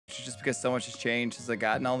character just because so much has changed since I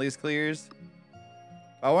gotten all these clears.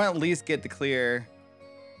 I want to at least get the clear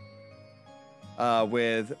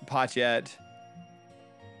with Pochette.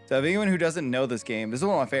 So if anyone who doesn't know this game, this is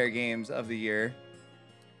one of my favorite games of the year.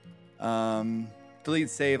 Delete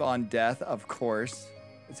save on death, of course.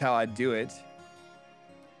 That's how I do it.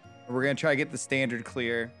 We're going to try to get the standard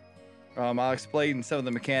clear. I'll explain some of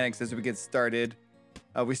the mechanics as we get started.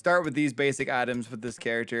 We start with these basic items with this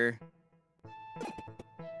character.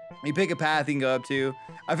 You pick a path you can go up to.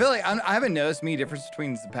 I feel like I haven't noticed any difference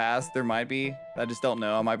between the paths. There might be. I just don't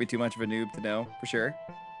know. I might be too much of a noob to know for sure.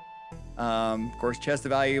 Of course, chest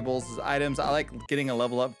of valuables, items. I like getting a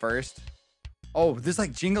level up first. Oh, there's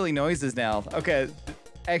like jingly noises now. Okay,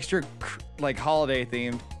 extra like holiday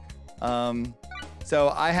themed. So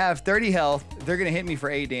I have 30 health. They're gonna hit me for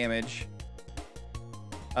 8 damage.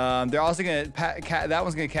 They're also gonna that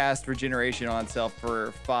one's gonna cast regeneration on itself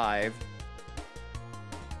for 5.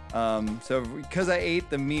 So because I ate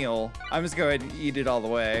the meal, I'm just going to go ahead and eat it all the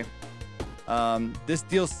way. This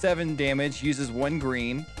deals 7 damage, uses 1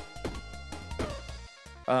 green.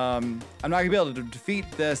 I'm not gonna be able to defeat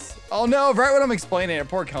this. Oh no, right when I'm explaining it,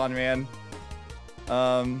 poor con man.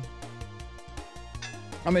 I'm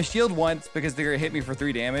gonna shield once because they're gonna hit me for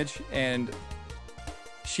 3 damage, and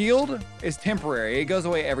shield is temporary. It goes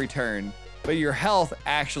away every turn, but your health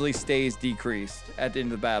actually stays decreased at the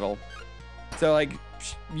end of the battle. So like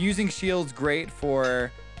using shield's great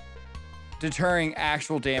for deterring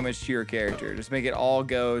actual damage to your character. Just make it all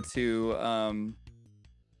go to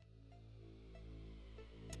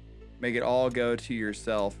make it all go to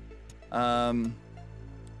yourself. I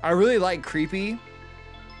really like creepy.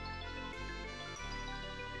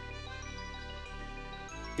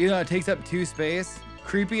 Even though it takes up 2 space,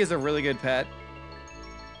 creepy is a really good pet.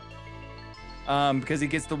 Because he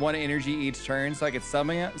gets the 1 energy each turn, so I can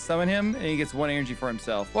summon him, and he gets 1 energy for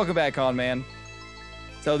himself. Welcome back, Con Man.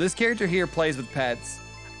 So this character here plays with pets.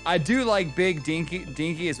 I do like Big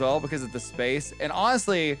Dinky as well because of the space. And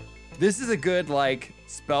honestly, this is a good like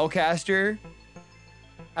spellcaster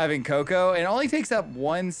having Coco, and it only takes up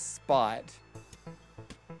 1 spot.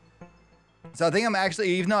 So I think I'm actually,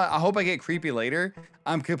 even though I hope I get creepy later,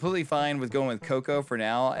 I'm completely fine with going with Coco for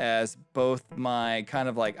now as both my kind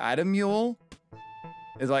of like item mule.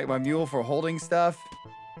 Is like my mule for holding stuff.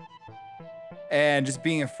 And just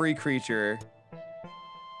being a free creature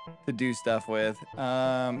to do stuff with.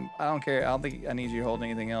 I don't care. I don't think I need you to hold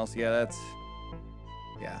anything else. Yeah, that's...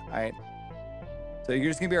 Yeah, all right. So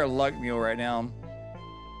you're just gonna be our luck mule right now.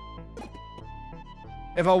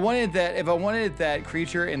 If I wanted that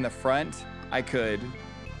creature in the front, I could.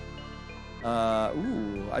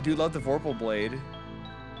 Ooh, I do love the Vorpal Blade.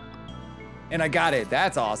 And I got it.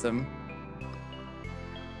 That's awesome.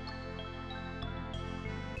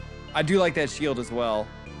 I do like that shield as well.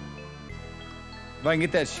 If I can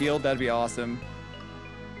get that shield, that'd be awesome.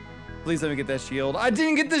 Please let me get that shield. I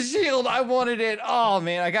didn't get the shield. I wanted it. Oh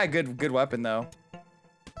man, I got a good weapon though.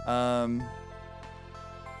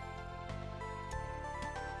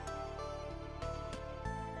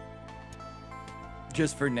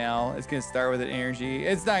 Just for now, it's gonna start with an energy.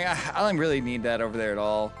 It's not. I don't really need that over there at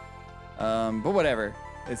all. But whatever,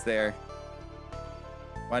 it's there.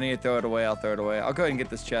 If I need to throw it away, I'll throw it away. I'll go ahead and get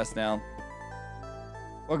this chest now.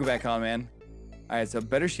 Welcome back, Con Man. All right, so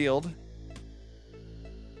better shield.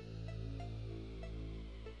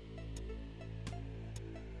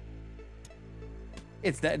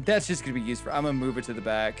 That's just gonna be used for. I'm gonna move it to the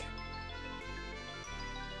back.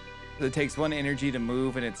 So it takes 1 energy to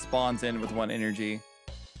move, and it spawns in with 1 energy.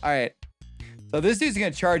 All right. So this dude's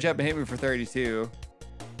gonna charge up and hit me for 32.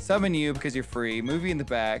 Summon you because you're free. Move you in the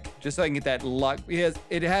back just so I can get that luck.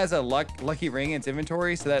 It has a lucky ring in its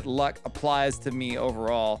inventory, so that luck applies to me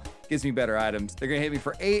overall. Gives me better items. They're gonna hit me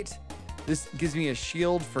for 8. This gives me a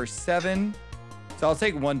shield for 7. So I'll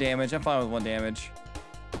take 1 damage. I'm fine with 1 damage.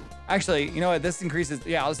 Actually, you know what? This increases.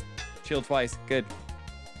 Yeah, I'll just shield twice. Good.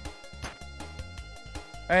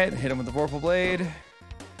 All right, hit him with the Vorpal Blade.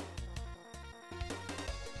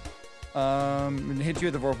 Hit you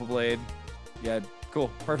with the Vorpal Blade. Yeah, cool,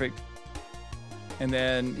 perfect. And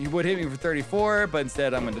then he would hit me for 34, but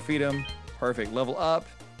instead I'm gonna defeat him. Perfect, level up.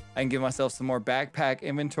 I can give myself some more backpack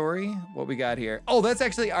inventory. What we got here? Oh, that's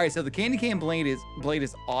actually, all right, so the candy cane blade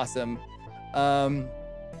is awesome.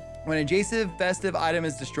 When an adjacent festive item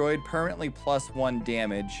is destroyed, permanently +1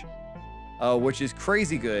 damage, which is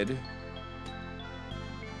crazy good.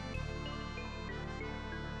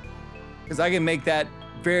 Because I can make that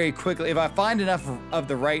very quickly. If I find enough of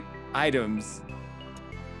the right items,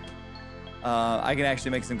 I can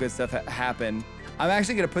actually make some good stuff happen. I'm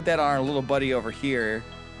actually going to put that on our little buddy over here.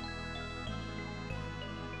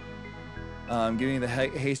 Giving the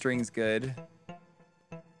haste ring's good.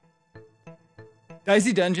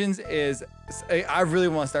 Dicey Dungeons is, I really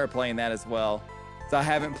want to start playing that as well. So I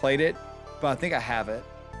haven't played it, but I think I have it.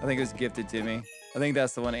 I think it was gifted to me. I think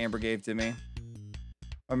that's the one Amber gave to me.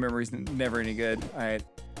 My memory's never any good. All right.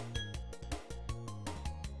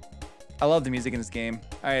 I love the music in this game.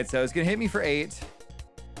 All right, so it's gonna hit me for 8.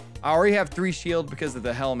 I already have 3 shield because of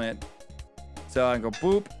the helmet. So I go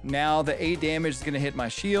boop. Now the 8 damage is gonna hit my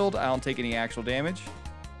shield. I don't take any actual damage.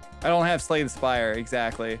 I don't have Slay the Spire,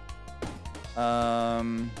 exactly.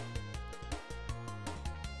 Boom.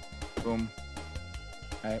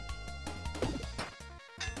 All right.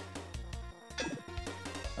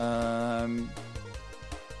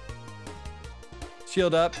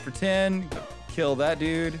 Shield up for 10. Kill that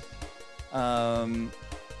dude.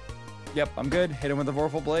 Yep, I'm good. Hit him with the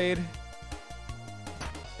Vorpal Blade.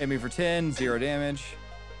 Hit me for 10. 0 damage.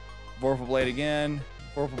 Vorpal Blade again.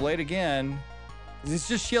 Vorpal Blade again. He's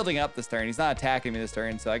just shielding up this turn. He's not attacking me this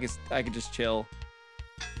turn, so I could just chill.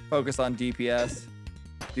 Focus on DPS.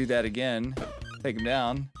 Do that again. Take him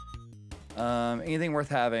down. Anything worth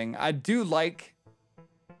having? I do like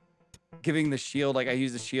giving the shield. Like I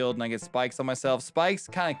use the shield and I get spikes on myself. Spikes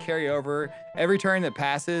kind of carry over. Every turn that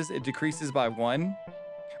passes, it decreases by 1.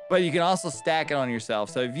 But you can also stack it on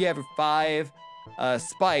yourself. So if you have 5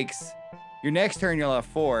 spikes, your next turn you'll have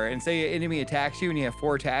 4. And say an enemy attacks you and you have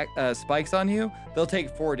 4 spikes on you, they'll take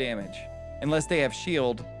 4 damage. Unless they have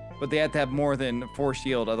shield, but they have to have more than 4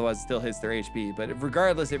 shield, otherwise it still hits their HP. But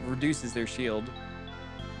regardless, it reduces their shield.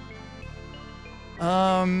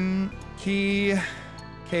 Key,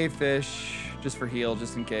 cavefish, just for heal,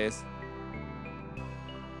 just in case.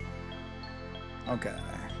 Okay.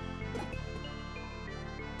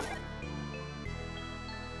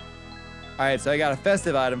 All right, so I got a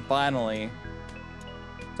festive item finally.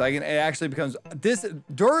 So it actually becomes, this,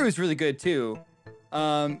 Doru is really good too.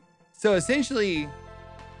 So essentially,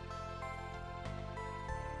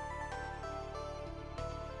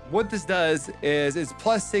 what this does is it's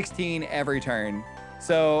plus 16 every turn.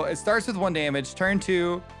 So it starts with 1 damage. Turn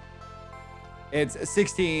 2, it's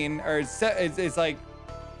 16, or it's like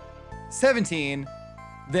 17.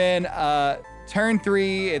 Then turn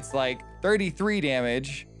 3, it's like 33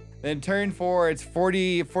 damage. Then turn 4, it's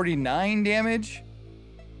 49 damage.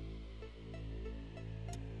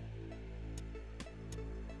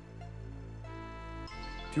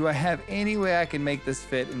 Do I have any way I can make this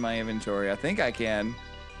fit in my inventory? I think I can.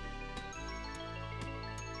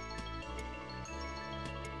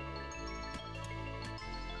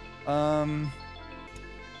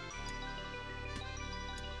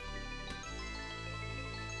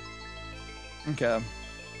 Okay.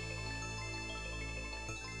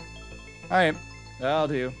 All right, that'll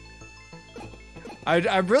do.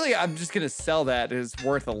 I'm just gonna sell that. It's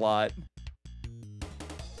worth a lot.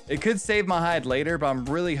 It could save my hide later, but I'm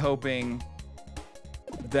really hoping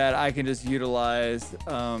that I can just utilize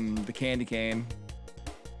the candy cane.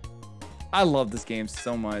 I love this game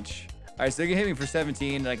so much. All right, so you can hit me for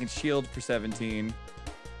 17, and I can shield for 17.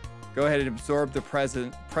 Go ahead and absorb the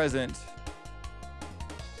present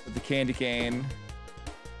with the candy cane.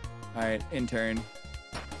 All right, intern.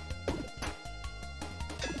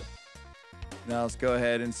 Now let's go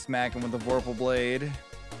ahead and smack him with the Vorpal Blade.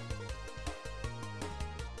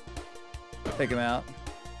 Take him out.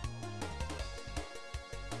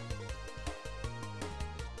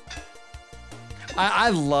 I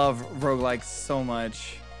love roguelikes so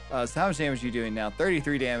much. So how much damage are you doing now?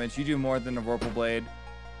 33 damage. You do more than the Vorpal Blade.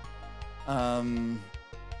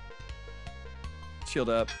 Shield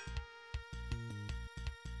up.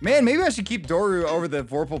 Man, maybe I should keep Doru over the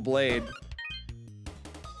Vorpal Blade.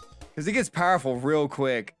 Because it gets powerful real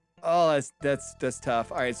quick. Oh, that's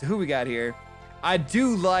tough. All right, so who we got here? I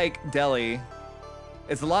do like Deli.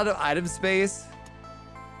 It's a lot of item space.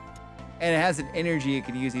 And it has an energy it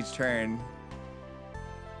can use each turn.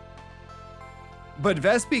 But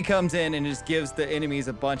Vespi comes in and just gives the enemies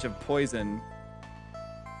a bunch of poison.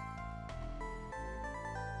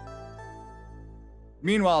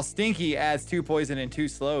 Meanwhile, Stinky adds 2 poison and 2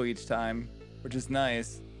 slow each time, which is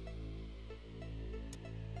nice.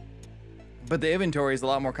 But the inventory is a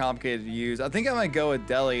lot more complicated to use. I think I might go with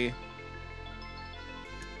Deli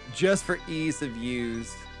just for ease of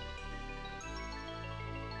use.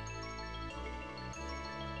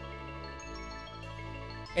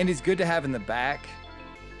 And he's good to have in the back.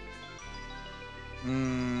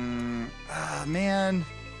 Ah, man.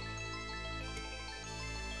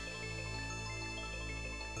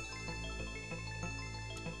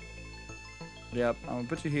 Yep, I'm gonna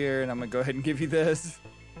put you here and I'm gonna go ahead and give you this.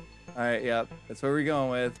 All right, yep, that's what we're going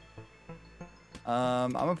with.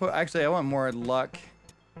 I'm gonna put, actually, I want more luck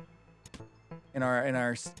in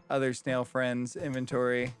our other snail friends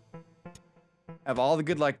inventory. Have all the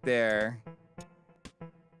good luck there.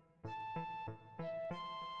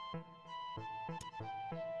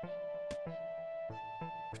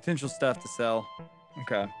 Potential stuff to sell.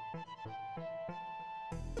 Okay.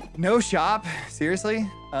 No shop? Seriously?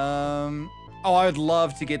 Oh, I would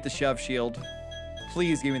love to get the shove shield.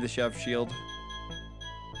 Please give me the shove shield.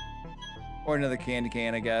 Or another candy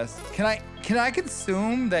cane, I guess. Can I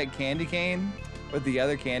consume that candy cane with the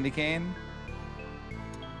other candy cane?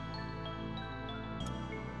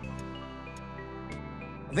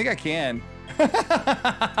 I think I can.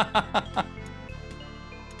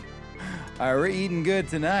 All right, we're eating good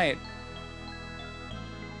tonight.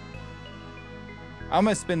 I'm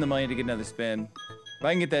gonna spend the money to get another spin. If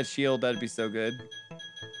I can get that shield, that'd be so good.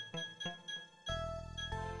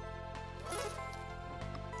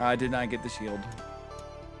 I did not get the shield.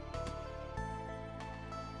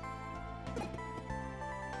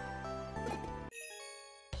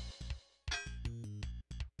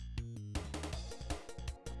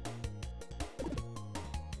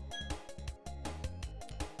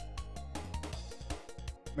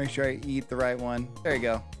 Make sure I eat the right one. There you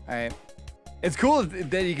go. All right. It's cool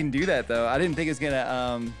that you can do that, though. I didn't think it was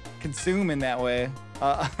gonna consume in that way.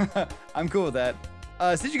 I'm cool with that.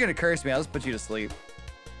 Since you're gonna curse me, I'll just put you to sleep.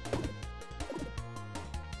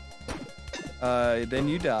 Then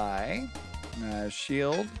you die.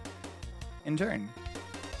 Shield. In turn.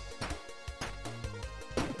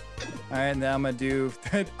 All right, now I'm gonna do.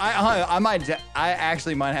 I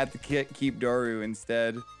actually might have to keep Doru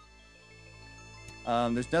instead.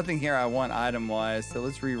 There's nothing here I want item-wise, so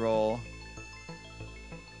let's re-roll.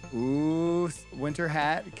 Ooh, winter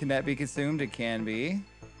hat. Can that be consumed? It can be.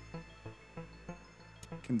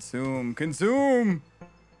 Consume. Consume!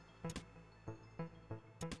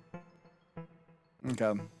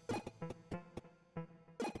 Okay.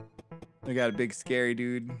 We got a big scary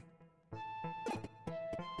dude.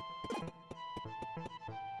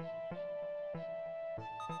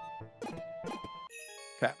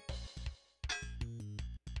 Okay.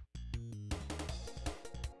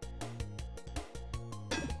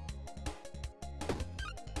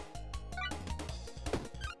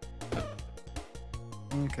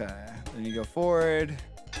 Okay, then you go forward.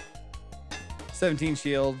 17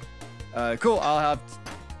 shield. Cool, I'll have...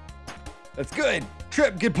 That's good.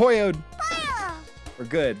 Trip, get poyoed. We're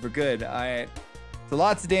good, we're good. All right. So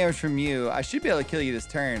lots of damage from you. I should be able to kill you this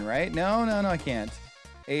turn, right? No, I can't.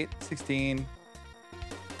 8, 16.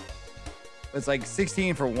 It's like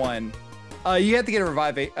 16 for 1. You have to get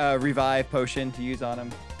a revive potion to use on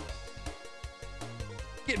him.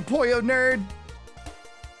 Get poyoed, nerd.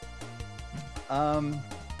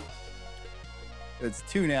 It's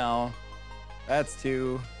 2 now. That's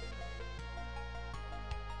 2.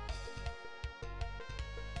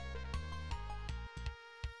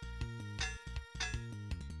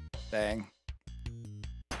 Dang.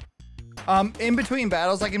 In between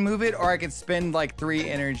battles, I can move it, or I can spend like 3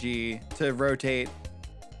 energy to rotate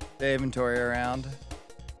the inventory around.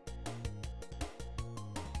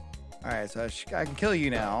 All right, so I can kill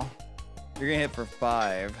you now. You're gonna hit for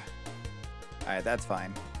 5. All right, that's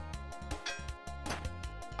fine.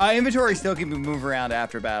 Inventory still can move around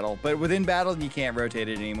after battle, but within battle, you can't rotate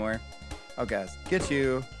it anymore. Okay, get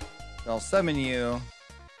you. I'll summon you.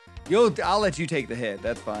 I'll let you take the hit.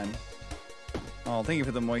 That's fine. Oh, thank you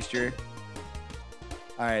for the moisture.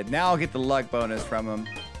 All right, now I'll get the luck bonus from him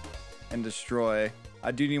and destroy.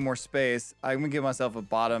 I do need more space. I'm gonna give myself a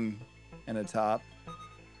bottom and a top.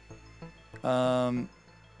 Oh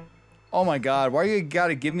my God, why you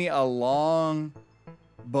gotta give me a long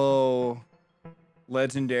bow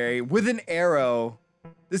legendary with an arrow?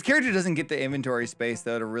 This character doesn't get the inventory space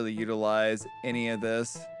though to really utilize any of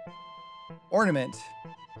this. Ornament.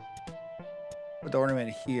 Put the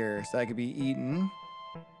ornament here so I could be eaten.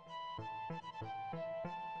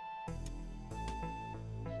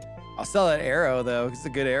 I'll sell that arrow though, 'cause it's a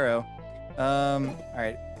good arrow. All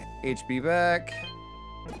right, HP back.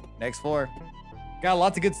 Next floor. Got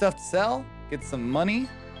lots of good stuff to sell. Get some money.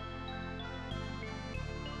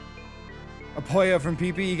 A Poyo from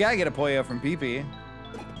PP. You gotta get a Poyo from PP.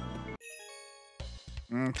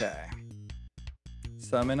 Okay.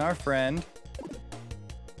 Summon our friend.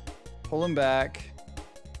 Pull him back.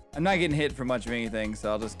 I'm not getting hit for much of anything,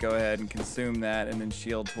 so I'll just go ahead and consume that and then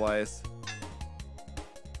shield twice.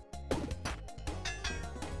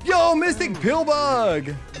 Yo, Mystic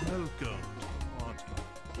Pillbug! Welcome.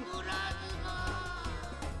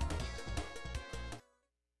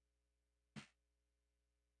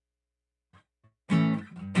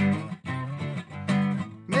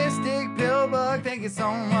 Mystic Pillbug, thank you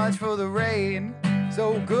so much for the raid.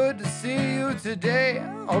 So good to see you today.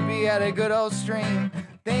 Hope you had a good old stream.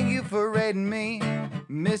 Thank you for raiding me,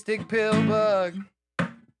 Mystic Pillbug.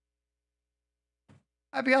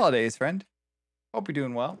 Happy holidays, friend. Hope you're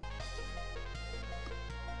doing well.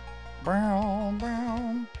 Brown,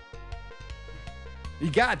 brown.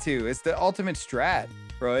 You got to. It's the ultimate strat,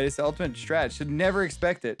 bro. It's the ultimate strat. Should never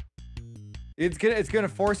expect it. It's gonna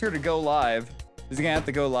force her to go live. She's gonna have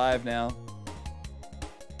to go live now.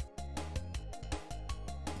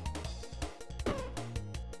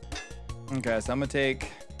 Okay, so I'm gonna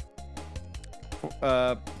take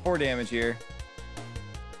 4 damage here.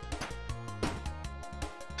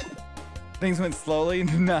 Things went slowly.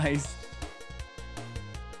 Nice.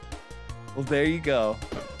 Well, there you go.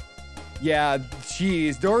 Yeah,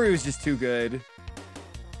 jeez, Doru is just too good.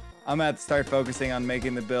 I'm gonna have to start focusing on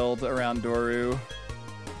making the build around Doru.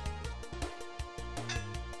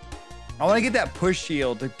 I want to get that push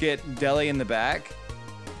shield to get Deli in the back.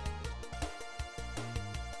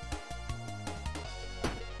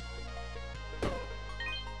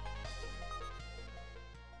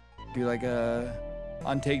 Do like a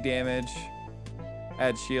on take damage,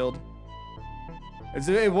 add shield.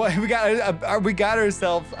 We got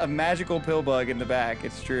ourselves a magical Pillbug in the back.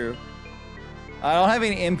 It's true. I don't have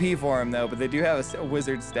any MP for him though, but they do have a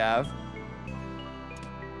wizard staff.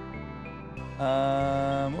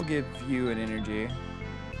 We'll give you an energy.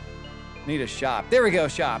 Need a shop. There we go,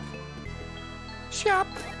 shop. Shop.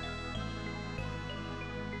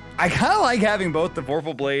 I kind of like having both the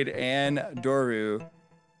Vorpal Blade and Doru.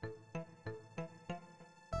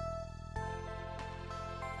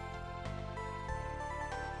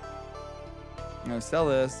 I'm gonna sell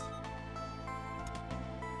this.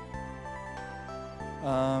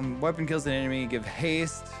 Weapon kills an enemy, give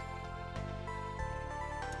haste.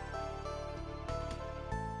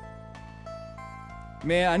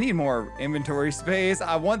 Man, I need more inventory space.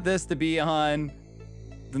 I want this to be on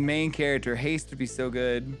the main character. Haste would be so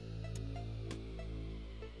good.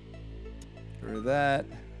 Get rid of that.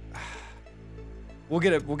 We'll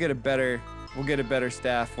get a better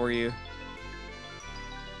staff for you.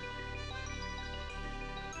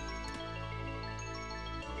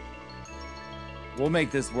 We'll make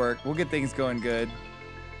this work. We'll get things going good.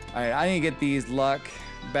 All right, I need to get these luck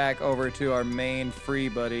back over to our main free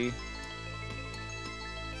buddy.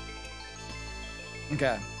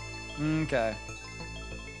 Okay. Okay.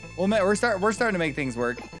 We're starting to make things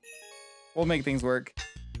work. We'll make things work.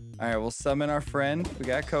 All right, we'll summon our friend. We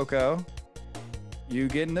got Coco. You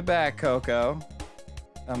get in the back, Coco.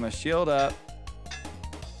 I'm gonna shield up.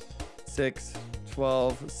 6,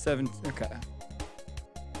 12, 7. Okay.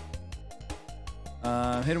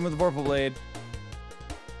 Hit him with the Vorpal Blade.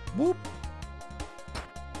 Whoop.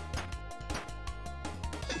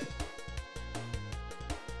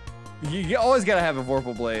 You always gotta have a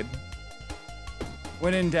Vorpal Blade.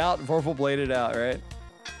 When in doubt, Vorpal Blade it out, right?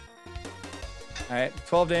 Alright,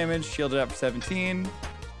 12 damage, shielded up for 17.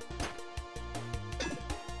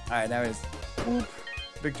 Alright, now it's whoop.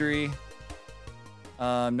 Victory.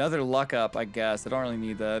 Another luck up, I guess. I don't really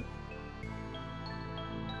need that.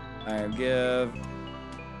 Alright, give.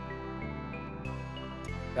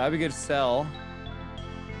 That'd be good to sell.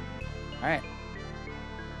 Alright.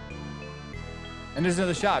 And there's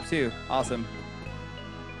another shop too. Awesome.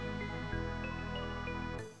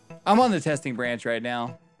 I'm on the testing branch right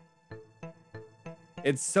now.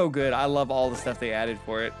 It's so good. I love all the stuff they added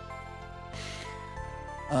for it.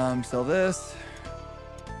 Sell this.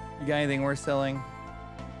 You got anything worth selling?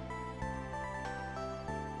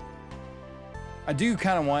 I do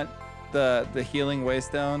kind of want the healing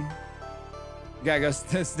waystone. You gotta go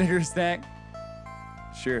Snickers snack.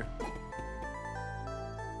 Sure.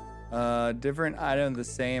 Different item, the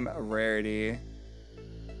same rarity.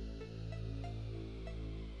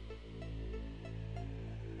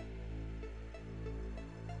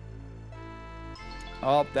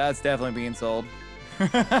 Oh, that's definitely being sold.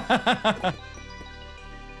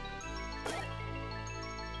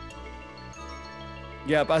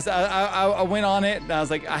 Yep, I went on it and I was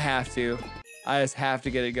like, I have to. I just have to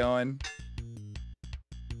get it going.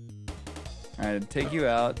 All right, take you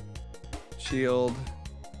out. Shield.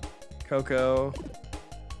 Coco.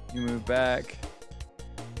 You move back.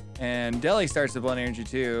 And Deli starts to blend energy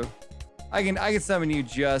too. I can summon you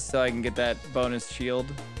just so I can get that bonus shield.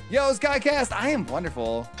 Yo, Skycast, I am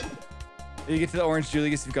wonderful. You get to the orange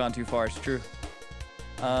Julius, you've gone too far. It's true.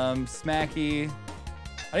 Smacky.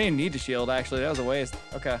 I didn't even need to shield, actually. That was a waste.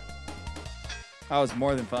 Okay. I was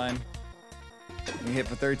more than fine. You hit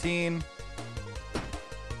for 13.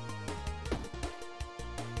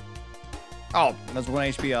 Oh, that's 1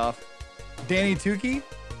 HP off. Danny Tuki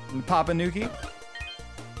and Papa Nuki.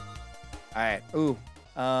 All right. Ooh.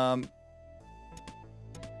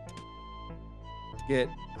 Get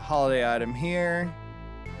holiday item here.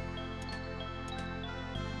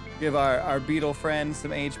 Give our beetle friend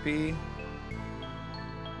some HP.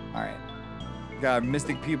 All right. Got a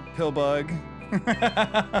mystic pill bug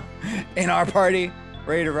in our party,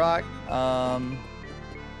 ready to rock. Now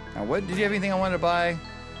what, did you have anything I wanted to buy?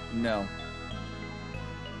 No.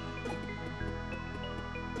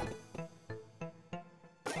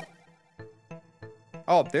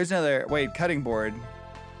 Oh, there's another, wait, cutting board.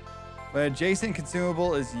 When adjacent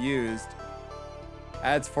consumable is used,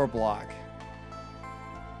 adds 4 block.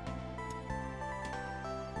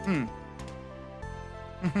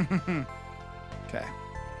 Okay.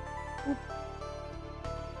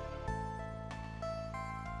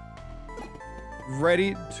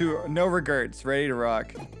 Ready to, no regrets, ready to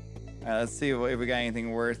rock. All right, let's see if we got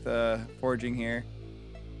anything worth forging here.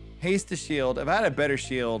 Haste to shield. If I had a better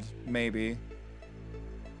shield, maybe.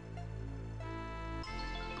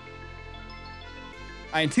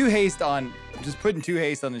 I mean, 2 haste on, just putting 2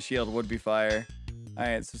 haste on the shield would be fire. All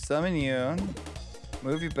right, so summon you,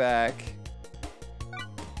 move you back,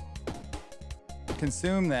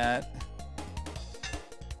 consume that.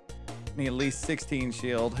 Need at least 16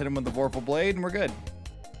 shield. Hit him with the Vorpal Blade, and we're good.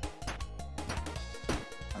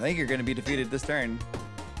 I think you're gonna be defeated this turn.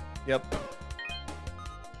 Yep.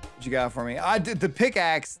 What you got for me? The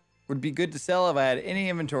pickaxe would be good to sell if I had any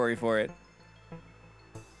inventory for it.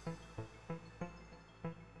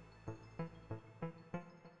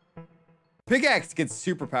 Pickaxe gets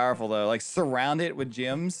super powerful though. Like surround it with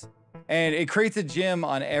gems, and it creates a gem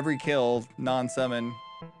on every kill, non-summon.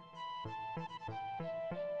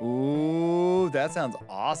 Ooh, that sounds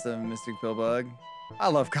awesome, Mystic Pillbug. I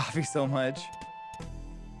love coffee so much.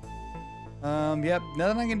 Yep,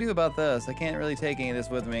 nothing I can do about this. I can't really take any of this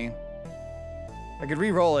with me. I could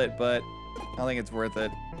re-roll it, but I don't think it's worth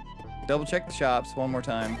it. Double check the shops one more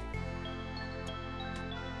time.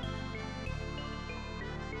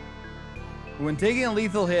 When taking a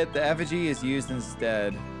lethal hit, the effigy is used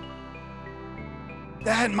instead.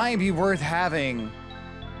 That might be worth having.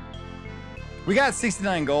 We got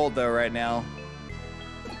 69 gold though right now.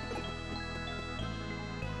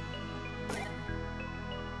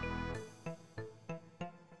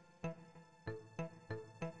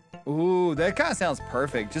 Ooh, that kind of sounds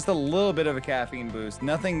perfect. Just a little bit of a caffeine boost.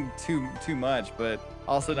 Nothing too much, but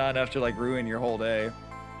also not enough to like ruin your whole day.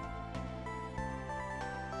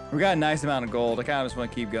 We got a nice amount of gold. I kind of just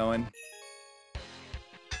want to keep going.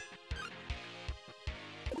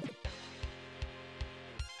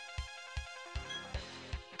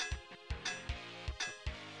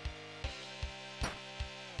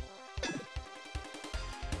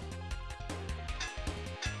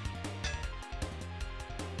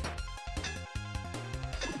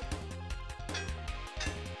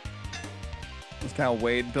 Just kind of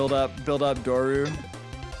wait, build up Doru.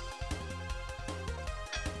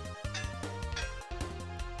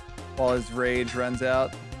 While his rage runs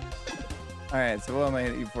out. All right, so what am I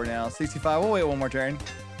hitting you for now? 65, we'll wait one more turn.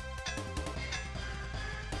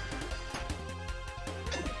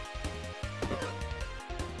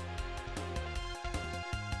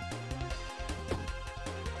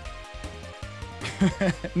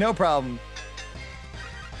 No problem.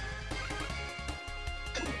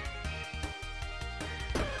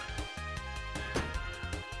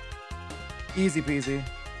 Easy peasy.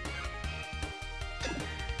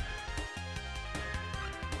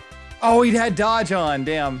 Oh, he had dodge on.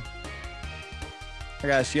 Damn. I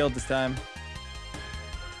got a shield this time.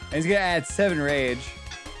 And he's gonna add 7 rage.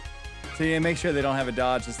 So you make sure they don't have a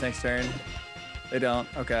dodge this next turn. They don't.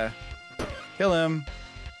 Okay. Kill him.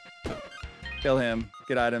 Kill him.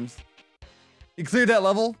 Get items. You cleared that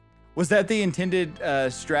level? Was that the intended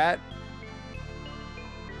strat?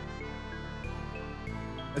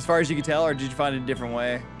 As far as you can tell, or did you find it a different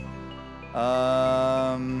way?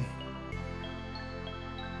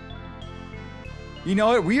 You know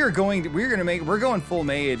what? We're going full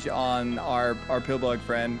mage on our Pillbug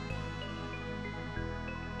friend.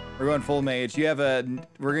 We're going full mage. We're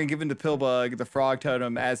gonna give him the Pillbug, the frog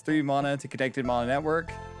totem, adds 3 mana to connected mana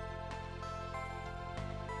network.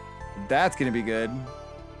 That's gonna be good.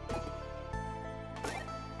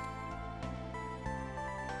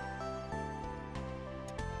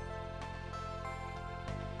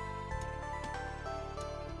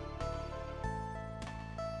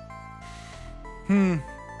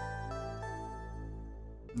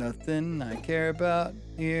 Nothing I care about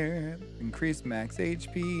here. Increase max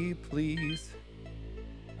HP, please.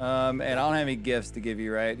 And I don't have any gifts to give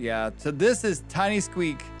you, right? Yeah. So this is Tiny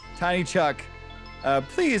Squeak, Tiny Chuck.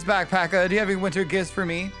 Please, backpacker, do you have any winter gifts for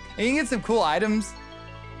me? And you can get some cool items.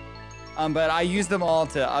 But I use them all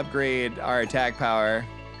to upgrade our attack power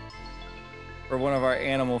for one of our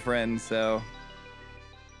animal friends, so.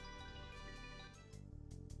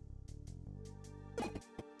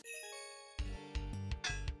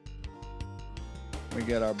 We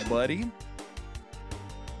got our buddy.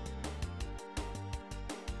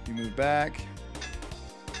 You move back.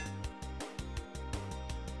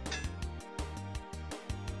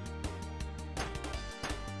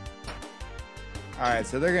 All right,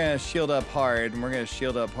 so they're gonna shield up hard, and we're gonna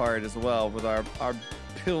shield up hard as well with our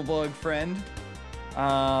pillbug friend.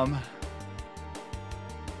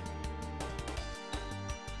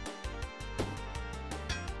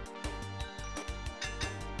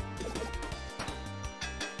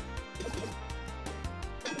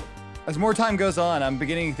 As more time goes on, I'm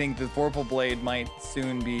beginning to think the Vorpal Blade might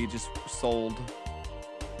soon be just sold.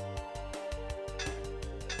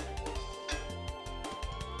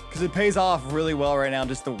 Because it pays off really well right now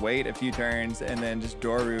just to wait a few turns and then just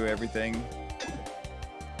Doru everything.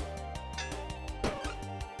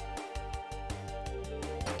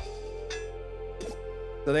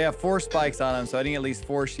 So they have 4 spikes on them, so I need at least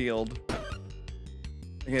 4 shield.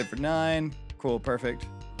 I hit for 9. Cool, perfect.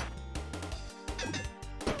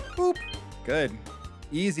 Boop. Good.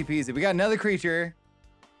 Easy peasy. We got another creature.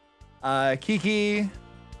 Kiki.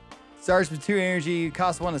 Starts with 2 energy.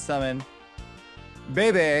 Costs 1 to summon.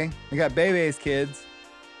 Bebe. We got Bebe's kids.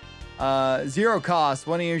 0 cost.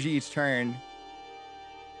 1 energy each turn.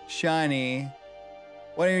 Shiny.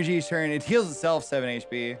 1 energy each turn. It heals itself 7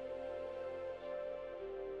 HP.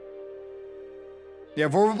 Yeah,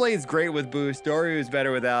 Vorpal Blade is great with boost. Doru is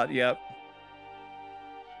better without. Yep.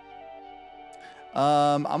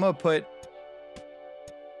 I'm gonna put,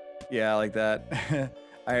 yeah, like that.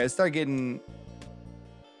 All right, let's start getting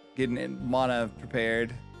mana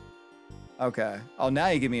prepared. Okay. Oh, now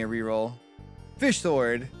you give me a reroll. Fish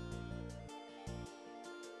sword.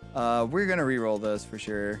 We're gonna reroll this for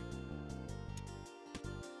sure.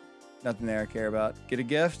 Nothing there I care about. Get a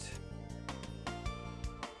gift.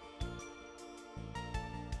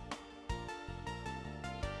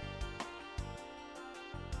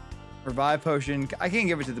 Revive potion. I can't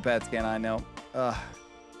give it to the pets, can I? No.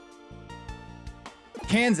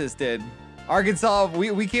 Kansas did. Arkansas,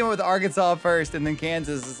 we came up with Arkansas first, and then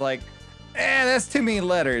Kansas is like, that's too many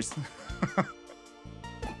letters.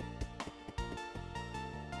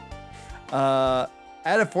 Add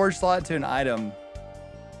a forge slot to an item.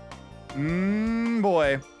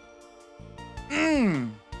 Boy.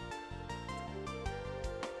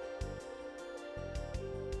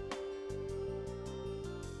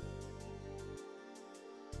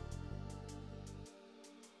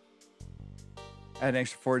 Add an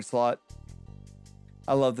extra forge slot.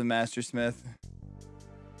 I love the Master Smith.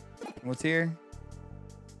 What's here?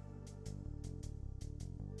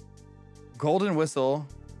 Golden Whistle.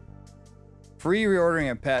 Free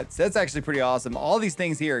reordering of pets. That's actually pretty awesome. All these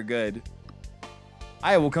things here are good.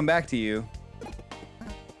 I will come back to you.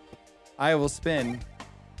 I will spin.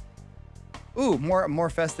 Ooh, more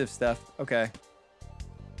festive stuff. Okay.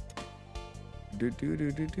 Do do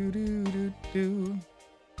do do do do do do.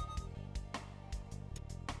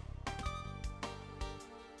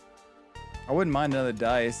 I wouldn't mind another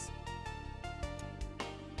dice.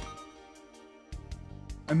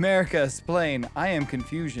 America, explain. I am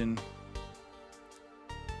confusion.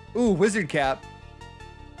 Ooh, wizard cap.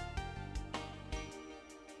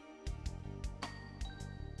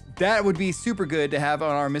 That would be super good to have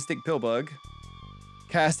on our Mystic Pillbug.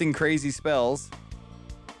 Casting crazy spells.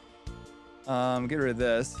 Get rid of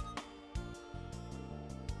this.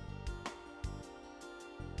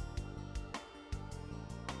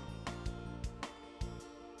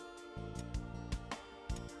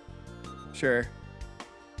 Sure.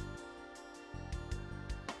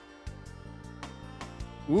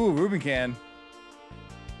 Ooh, Rubin can.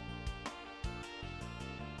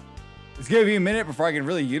 It's gonna be a minute before I can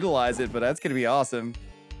really utilize it, but that's gonna be awesome.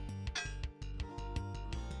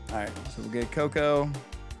 All right, so we'll get Coco.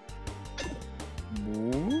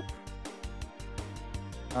 Whoop.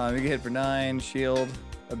 We get hit for 9, shield,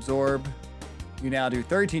 absorb. You now do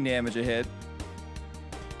 13 damage a hit.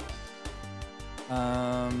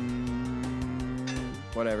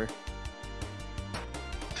 Whatever.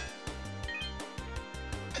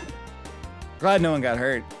 Glad no one got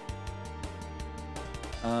hurt.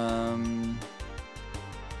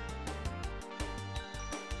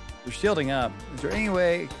 You're shielding up. Is there any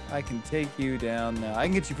way I can take you down? No, I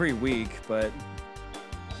can get you pretty weak, but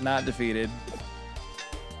not defeated.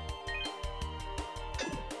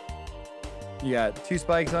 You got 2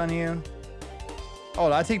 spikes on you. Oh,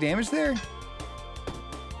 did I take damage there?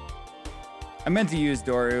 I meant to use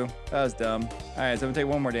Doru. That was dumb. All right, so I'm gonna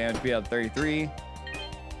take 1 more damage. Be out 33.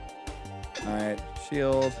 All right,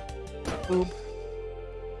 shield. Boop.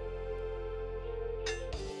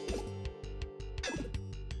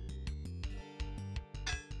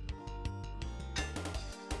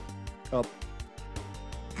 Oh.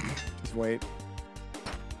 Just wait.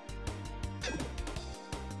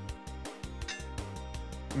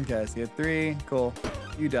 Okay, so you have 3. Cool.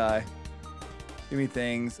 You die. Give me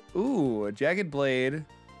things. Ooh, a jagged blade.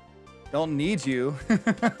 Don't need you.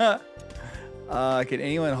 Can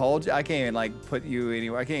anyone hold you? I can't even like put you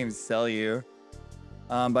anywhere. I can't even sell you.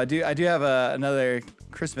 But I do have another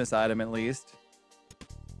Christmas item at least.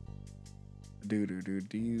 I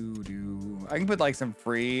can put like some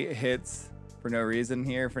free hits for no reason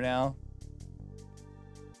here for now.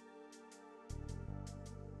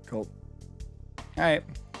 Cool. All right,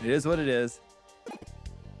 it is what it is.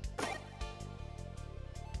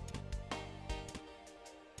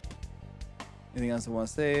 Anything else I want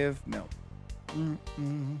to save? No.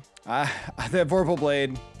 That Vorpal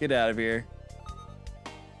Blade, get out of here.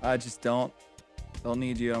 I just don't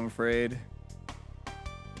need you, I'm afraid.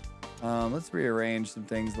 Let's rearrange some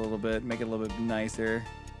things a little bit, make it a little bit nicer.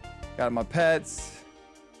 Got my pets.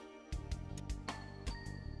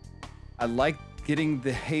 I like getting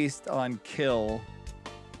the haste on kill.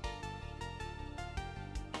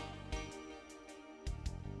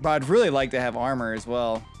 But I'd really like to have armor as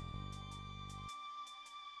well.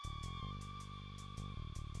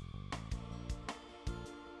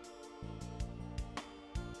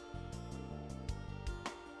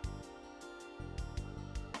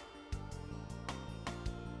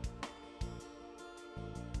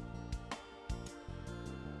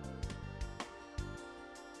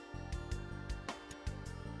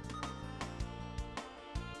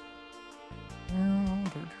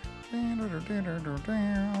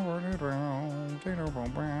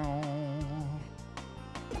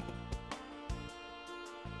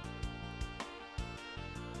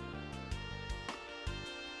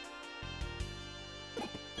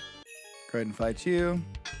 Go ahead and fight you.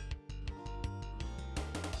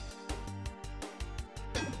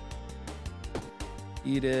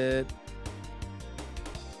 Eat it.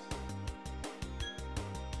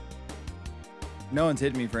 No one's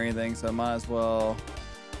hitting me for anything, so I might as well.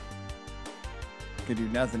 Could do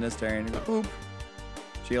nothing this turn. Boop.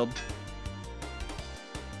 Shield.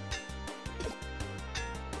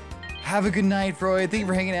 Have a good night, Freud. Thank you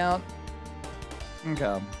for hanging out.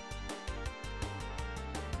 Okay.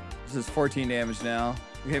 This is 14 damage now.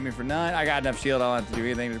 You hit me for 9. I got enough shield. I don't have to do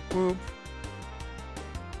anything. Just boop.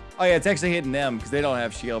 Oh yeah, it's actually hitting them because they don't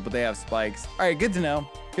have shield, but they have spikes. All right, good to know.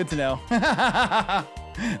 Good to know.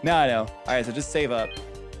 Now I know. All right, so just save up.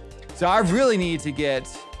 So I really need to get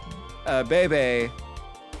Bebe.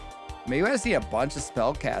 Maybe I see a bunch of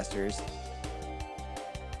spellcasters.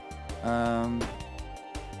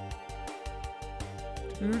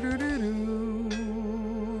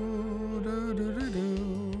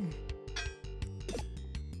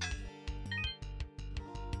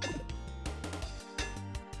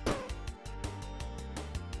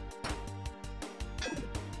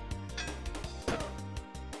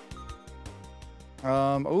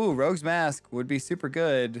 Ooh, Rogue's Mask would be super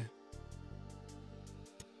good.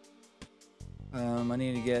 I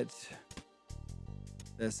need to get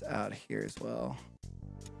this out here as well.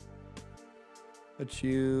 Put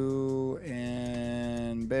you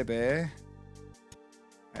and Bebe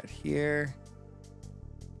right here.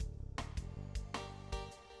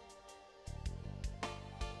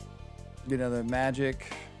 Get another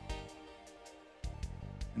magic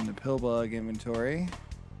in the Pillbug inventory.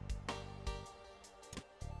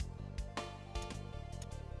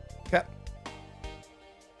 Okay.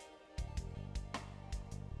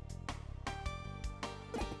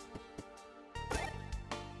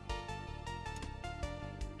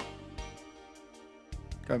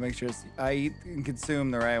 Gotta make sure I eat and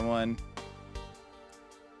consume the right one.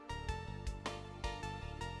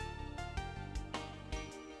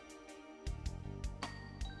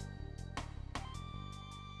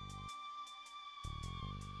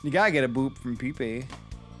 You gotta get a boop from Peepee.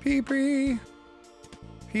 Peepee.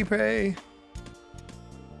 Peepee.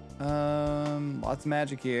 Lots of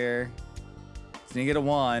magic here. So you get a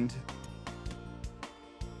wand.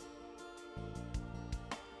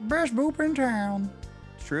 Best boop in town.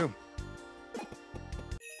 It's true.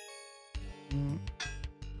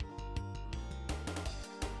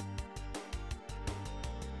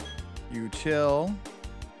 You chill.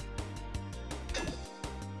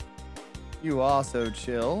 You also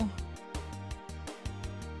chill.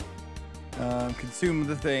 Consume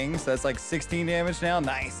the thing. So that's like 16 damage now.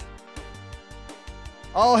 Nice.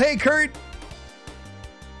 Oh, hey, Kurt.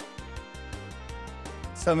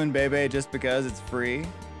 Summon Bebe just because it's free.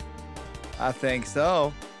 I think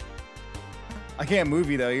so. I can't move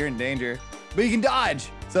you though. You're in danger. But you can dodge.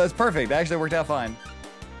 So it's perfect. That actually worked out fine.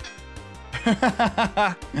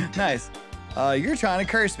 Nice. You're trying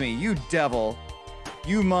to curse me. You devil.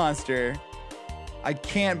 You monster. I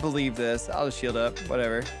can't believe this. I'll just shield up.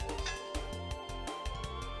 Whatever.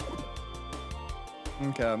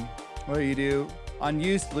 Okay. What do you do? On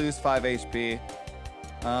use, lose 5 HP.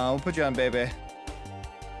 We'll put you on Bebe.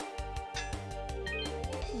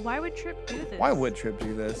 Why would Trip do this? Why would Trip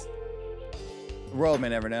do this? The world may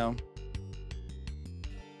never know.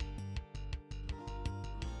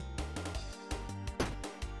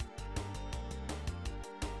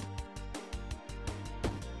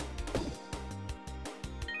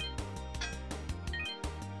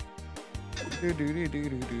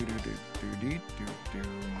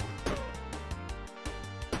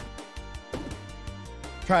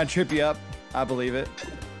 Trying to trip you up. I believe it.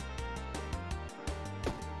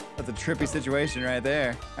 That's a trippy situation right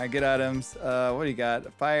there. All right, good items. What do you got?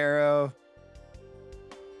 A fire arrow.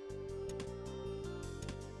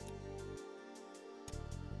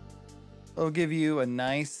 It'll give you a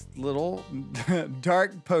nice little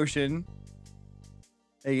dark potion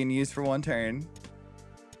that you can use for 1 turn.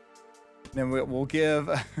 Then we'll give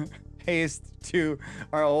haste to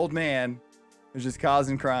our old man who's just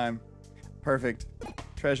causing crime. Perfect.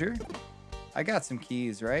 Treasure. I got some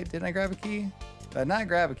keys, right? Didn't I grab a key? Did I not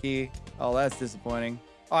grab a key? Oh, that's disappointing.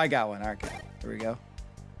 Oh, I got one. Okay. There we go.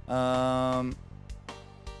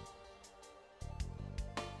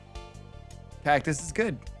 Cactus is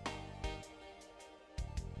good.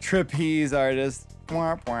 Trapeze artist.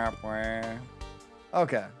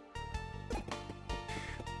 Okay.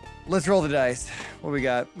 Let's roll the dice. What we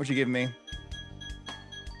got? What you giving me?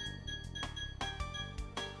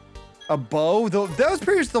 A bow? That was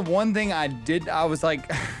pretty much the one thing I did. I was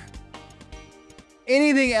like,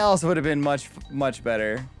 anything else would have been much, much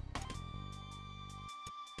better.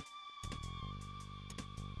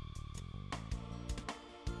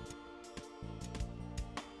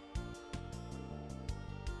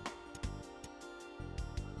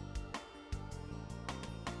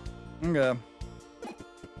 Okay.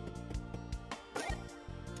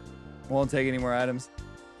 Won't take any more items.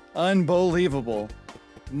 Unbelievable.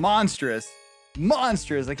 Monstrous.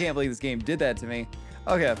 Monstrous. I can't believe this game did that to me.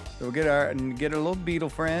 Okay, so we'll get our little beetle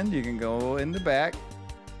friend. You can go in the back.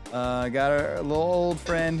 Got our little old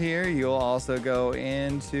friend here. You'll also go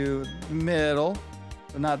into the middle,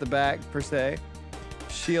 but not the back per se.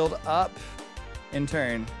 Shield up and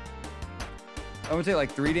turn. I'm gonna take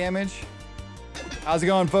like 3 damage. How's it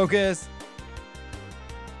going, Focus?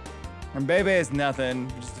 And Bebe is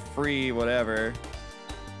nothing, just a free whatever.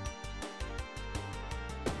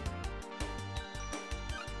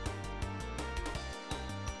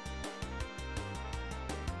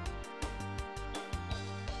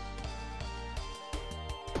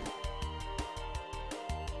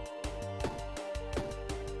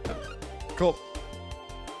 Cool.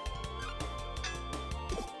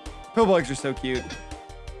 Pillbugs are so cute.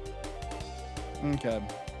 Okay.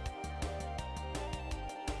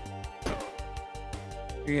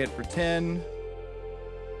 You hit for 10.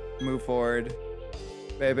 Move forward.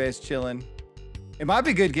 Bebe's chilling. It might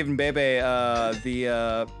be good giving Bebe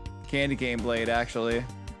the candy cane blade, actually.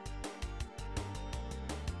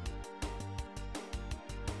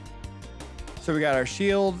 So we got our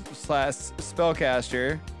shield /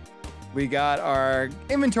 spellcaster. We got our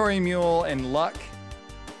inventory mule and luck.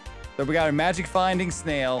 So we got our magic finding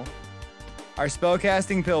snail, our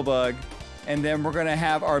spellcasting pillbug, and then we're gonna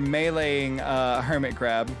have our meleeing hermit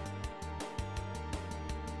crab.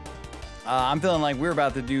 I'm feeling like we're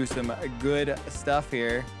about to do some good stuff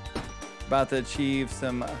here. About to achieve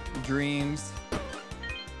some dreams.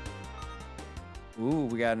 Ooh,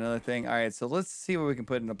 we got another thing. All right, so let's see what we can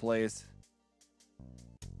put into place.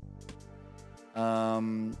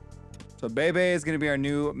 So Bebe is gonna be our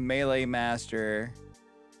new melee master.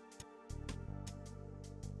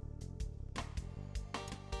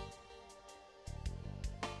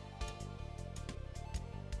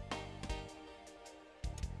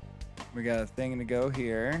 We got a thing to go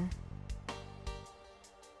here.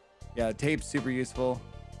 Yeah, tape's super useful.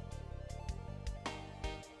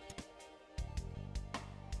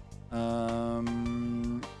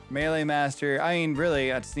 Melee master. I mean,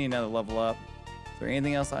 really, I just need another level up. Is there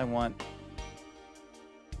anything else I want?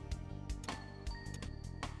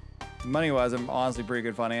 Money-wise, I'm honestly pretty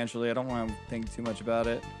good financially. I don't want to think too much about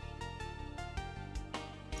it.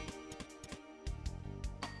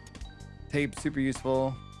 Tape, super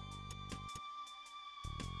useful.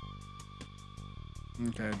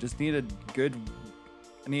 Okay, just need a good...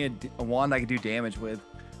 I need a wand I can do damage with.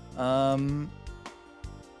 I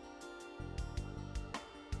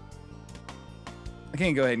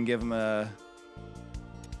can go ahead and give him a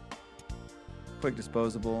quick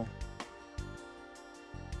disposable.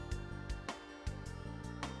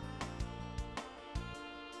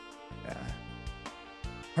 Yeah.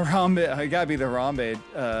 Harambe, it gotta be the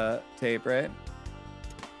Harambe tape, right?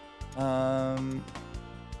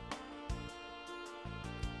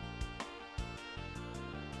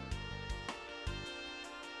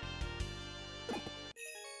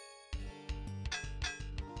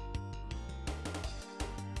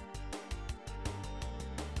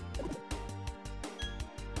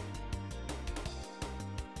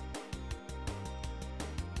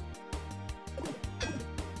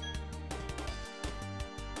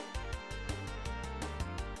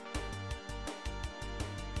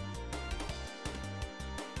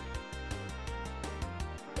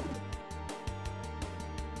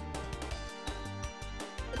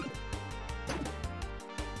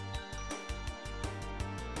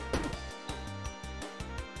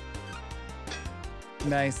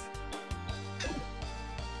 Nice.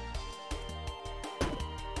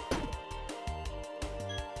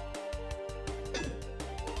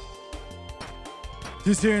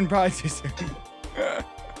 Too soon, probably too soon.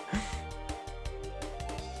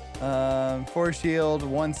 Four shield,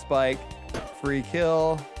 one spike, free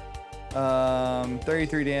kill.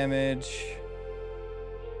 33 damage.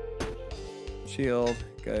 Shield,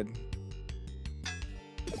 good.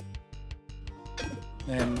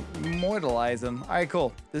 And immortalize him. All right,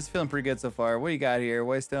 cool. This is feeling pretty good so far. What do you got here?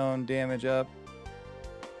 Waystone, damage up.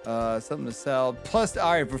 Something to sell. Plus,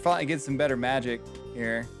 all right, we're finally getting some better magic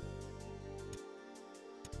here.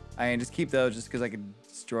 I mean, just keep those just because I could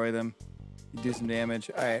destroy them. Do some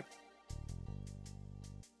damage. All right.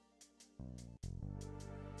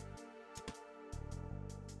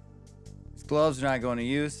 These gloves are not going to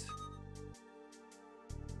use.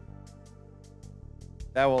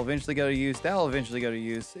 That will eventually go to use. That will eventually go to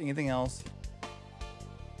use. Anything else?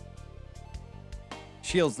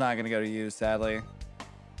 Shield's not going to go to use, sadly.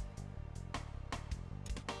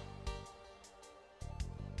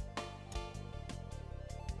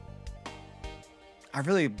 I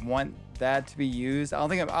really want that to be used. I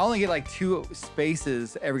only get like 2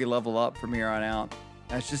 spaces every level up from here on out.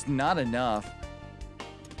 That's just not enough.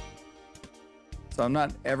 So I'm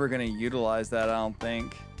not ever going to utilize that, I don't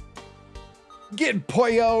think. Get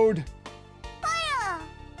poyoed! Poyo!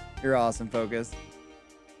 You're awesome, Focus.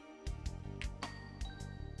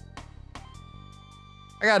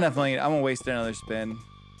 I got enough money. I'm gonna waste another spin.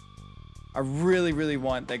 I really, really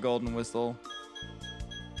want that golden whistle.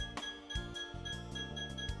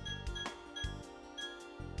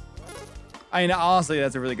 I mean, honestly,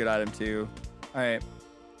 that's a really good item too. All right.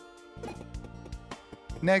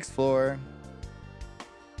 Next floor.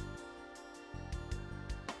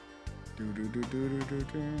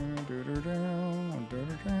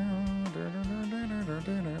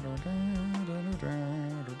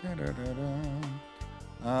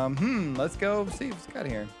 Let's go see what's got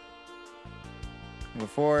here. We'll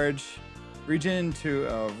forge. Regen to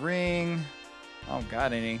a ring. I don't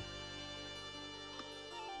got any.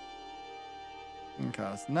 Okay,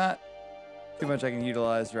 it's not too much I can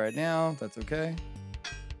utilize right now. That's okay. We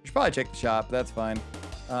should probably check the shop. That's fine.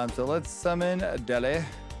 So let's summon a Deli.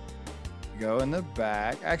 Go in the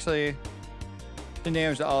back. Actually,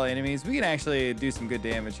 damage to all enemies. We can actually do some good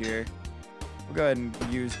damage here. We'll go ahead and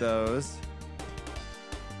use those.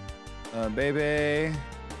 Baby.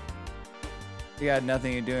 You got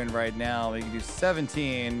nothing you're doing right now. We can do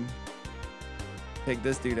 17. Take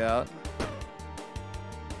this dude out.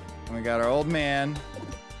 And we got our old man.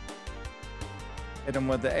 Hit him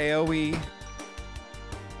with the AoE.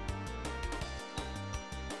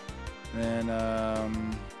 Then,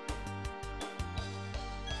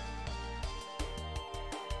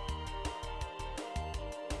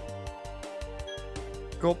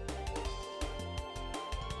 cool.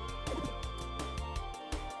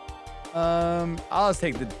 I'll just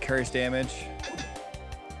take the curse damage.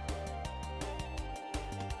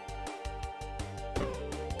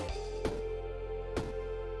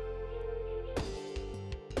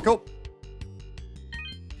 Cool.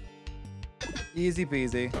 Easy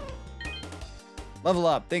peasy. Level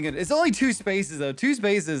up. Thinking it's only 2 spaces though. 2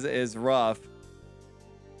 spaces is rough.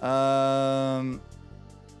 Down.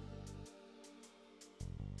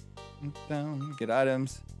 Get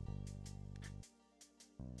items.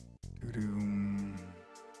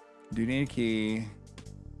 Do need a key.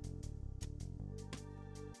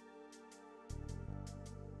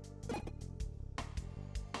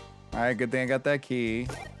 All right, good thing I got that key.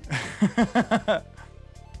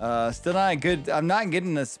 Still not good. I'm not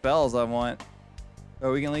getting the spells I want.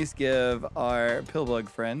 But we can at least give our pillbug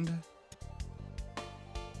friend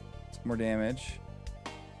some more damage.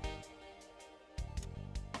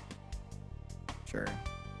 Sure.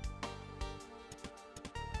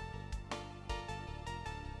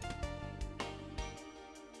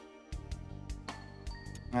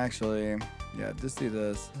 Actually, yeah, just do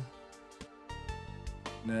this.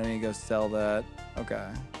 And then I need to go sell that. Okay.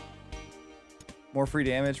 More free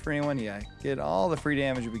damage for anyone? Yeah, get all the free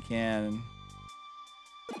damage we can.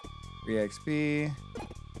 Free XP.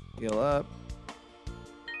 Heal up.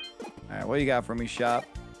 Alright, what do you got for me, shop?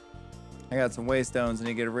 I got some waystones I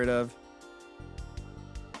need to get rid of.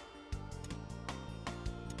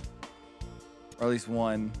 Or at least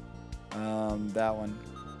one. That one.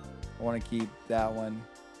 I want to keep that one.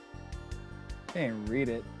 Can't even read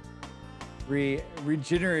it.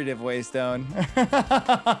 Regenerative waystone.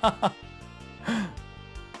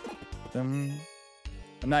 I'm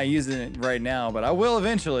not using it right now, but I will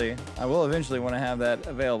eventually. I will eventually want to have that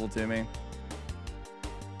available to me.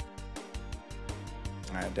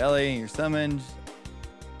 All right, Deli, you're summoned.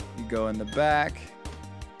 You go in the back,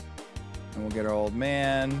 and we'll get our old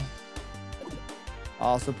man.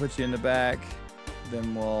 Also put you in the back.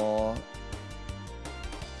 Then we'll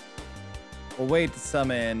wait to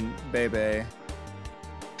summon Bebe.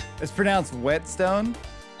 It's pronounced whetstone.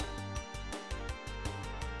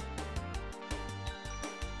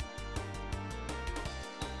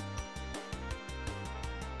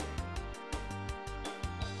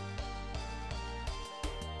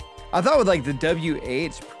 I thought with like the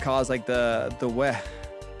WH cause like the wet.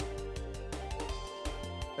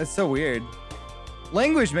 That's so weird.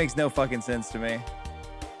 Language makes no fucking sense to me.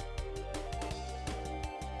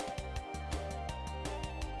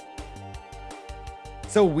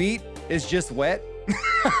 So wheat is just wet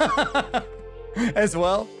as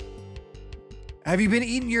well. Have you been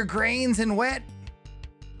eating your grains and wet?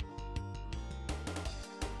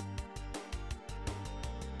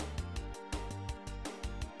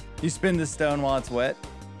 You spin the stone while it's wet.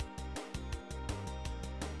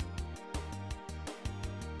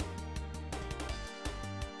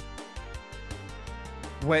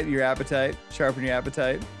 Whet your appetite, sharpen your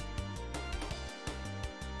appetite.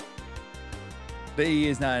 The E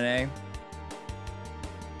is not an A.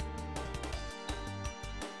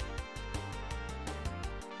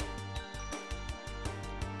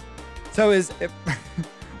 So is it,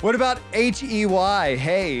 what about H-E-Y?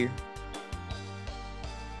 Hey.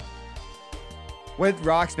 What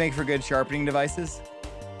rocks make for good sharpening devices?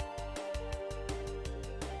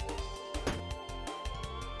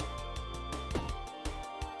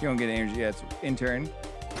 You don't get energy yet. It's intern.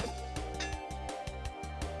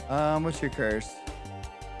 What's your curse?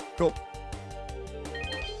 Cool.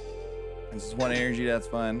 This is one energy, that's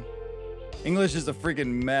fine. English is a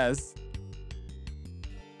freaking mess.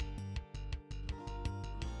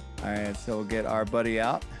 Alright, so we'll get our buddy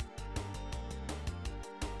out.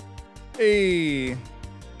 Hey.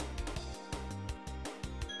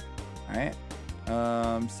 Alright.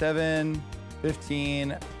 7,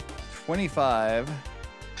 15, 25.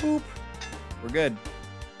 Boop. We're good.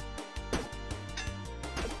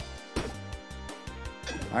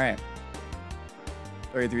 Alright.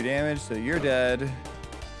 33 damage, so you're dead.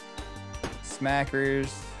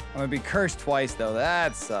 Smackers. I'm gonna be cursed twice though.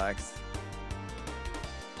 That sucks.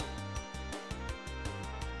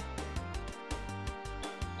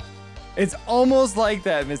 It's almost like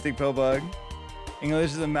that, Mystic Pillbug.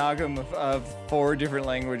 English is an amalgam of 4 different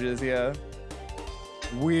languages, yeah.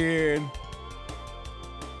 Weird.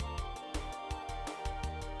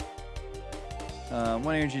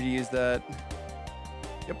 One energy to use that.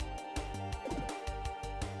 Yep.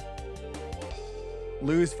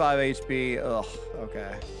 Lose 5 HP. Ugh,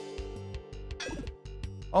 okay.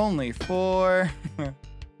 Only 4.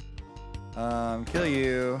 Kill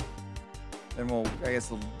you. Then I guess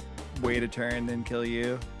we'll wait a turn, then kill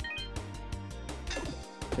you.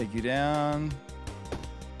 Take you down.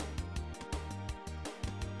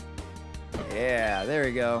 Yeah, there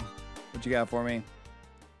we go. What you got for me?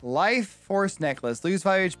 Life Force Necklace. Lose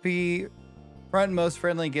 5 HP. Front most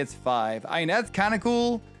friendly gets 5. I mean, that's kind of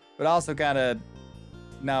cool, but also kind of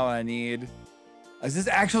not what I need. Is this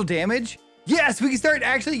actual damage? Yes, we can start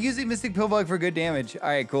actually using Mystic Pillbug for good damage. All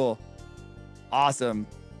right, cool. Awesome.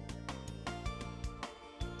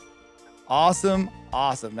 Awesome.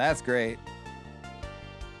 Awesome. That's great.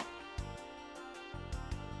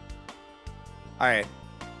 All right.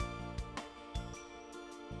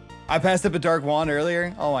 I passed up a Dark Wand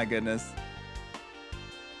earlier. Oh my goodness.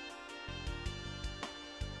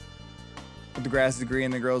 The grass is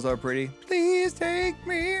green, the girls are pretty. Please take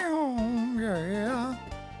me home, yeah.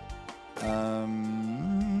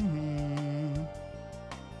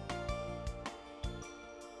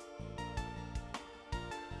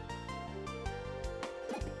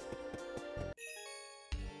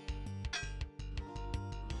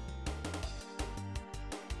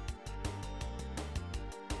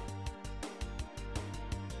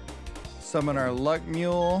 Summon our luck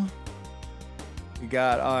mule. We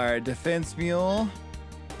got our defense mule.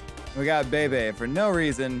 We got Bebe for no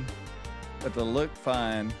reason, but to look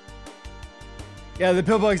fine. Yeah, the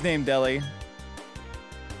pillbug's named Deli.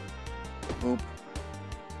 Oop.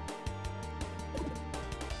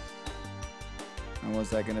 And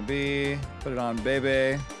what's that gonna be? Put it on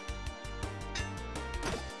Bebe.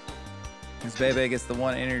 Because Bebe gets the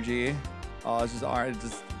 1 energy. Oh, it's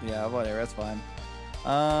just yeah, whatever, that's fine.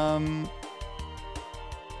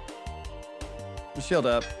 Shield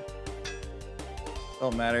up.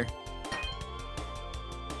 Don't matter.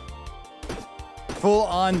 Full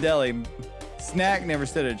on Deli. Snack never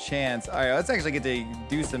stood a chance. All right, let's actually get to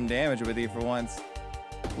do some damage with you for once.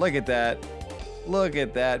 Look at that. Look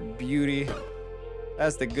at that beauty.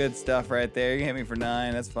 That's the good stuff right there. You can hit me for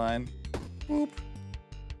 9. That's fine. Whoop.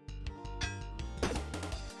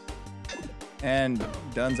 And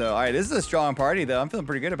Dunzo. All right, this is a strong party, though. I'm feeling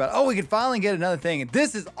pretty good about it. Oh, we can finally get another thing.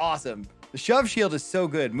 This is awesome. The shove shield is so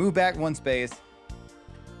good. Move back 1 space.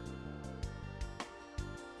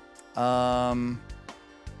 I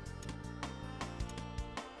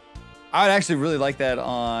would actually really like that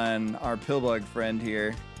on our pillbug friend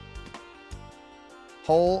here.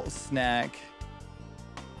 Whole snack.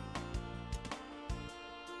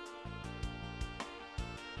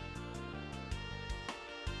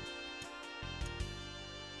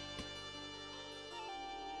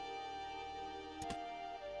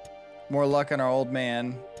 More luck on our old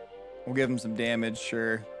man. We'll give him some damage,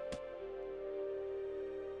 sure.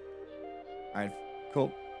 All right,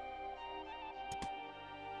 cool.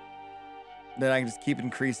 Then I can just keep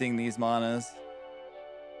increasing these manas.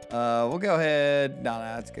 We'll go ahead. No,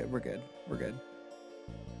 that's good. We're good. We're good.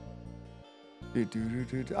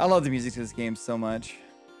 I love the music to this game so much.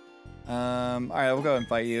 All right, we'll go and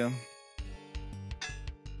fight you.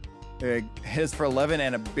 Hit us for 11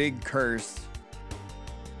 and a big curse.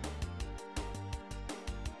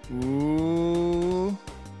 Ooh.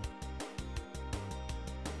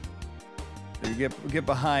 So you get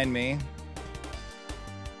behind me.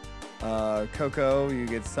 Coco, you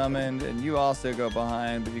get summoned, and you also go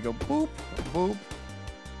behind, but you go boop, boop.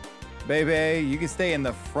 Bebe, you can stay in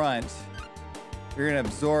the front. You're gonna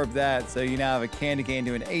absorb that, so you now have a candy cane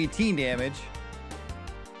doing 18 damage.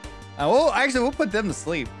 We'll put them to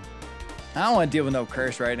sleep. I don't want to deal with no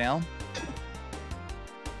curse right now.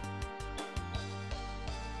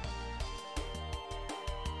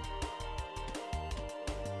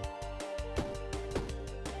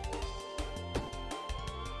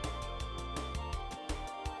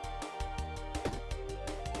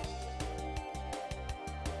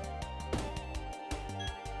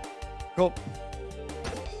 Cool.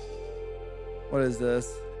 What is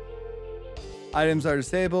this? Items are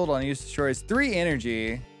disabled on use destroys 3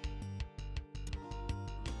 energy.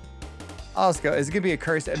 Oh, let's go. Is it gonna be a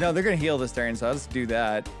curse? No, they're gonna heal this turn, so I'll just do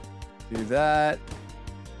that. Do that.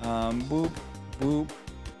 Boop, boop.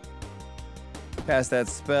 Pass that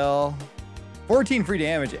spell. 14 free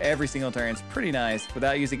damage every single turn. It's pretty nice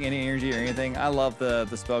without using any energy or anything. I love the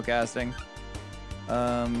spell casting.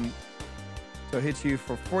 So hit you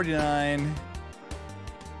for 49.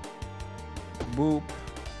 Boop.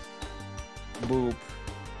 Boop.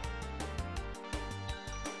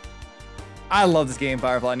 I love this game,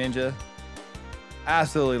 Firefly Ninja.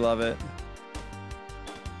 Absolutely love it.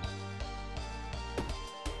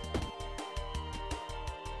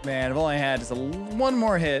 Man, I've only had just one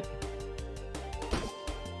more hit.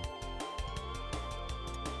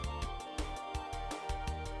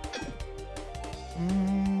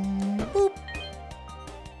 Boop.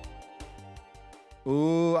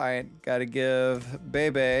 Ooh, I gotta give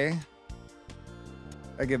Bebe.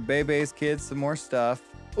 I give Bebe's kids some more stuff.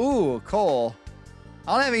 Ooh, coal.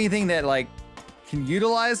 I don't have anything that like can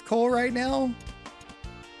utilize coal right now,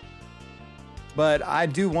 but I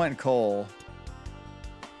do want coal.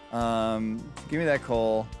 Give me that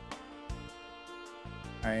coal.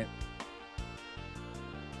 All right.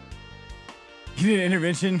 You need an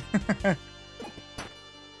intervention.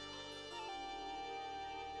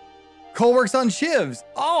 Coal works on shivs.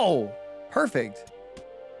 Oh, perfect.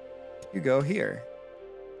 You go here.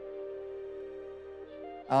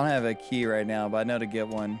 I don't have a key right now, but I know to get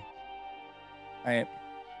one. All right,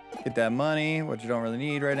 get that money, what you don't really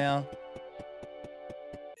need right now.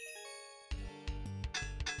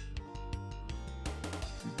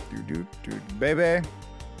 Baby.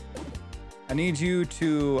 I need you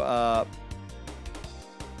to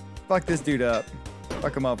fuck this dude up.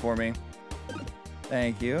 Fuck him up for me.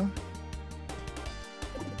 Thank you.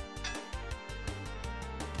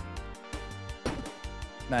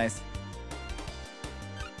 Nice.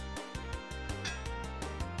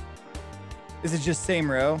 Is it just same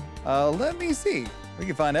row? Let me see. We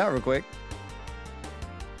can find out real quick.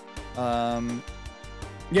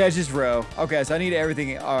 Yeah, it's just row. Okay, so I need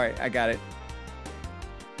everything. All right, I got it.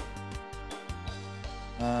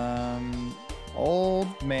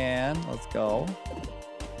 Old man, let's go.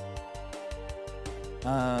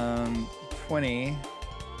 20,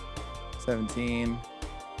 17.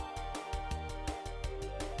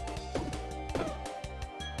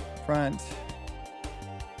 Front.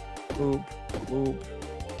 Boop, boop.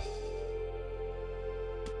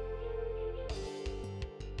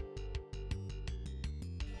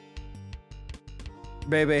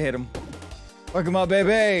 Baby, hit him. Fuck him up,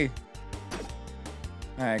 baby.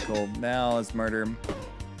 All right, cool. Now let's murder him.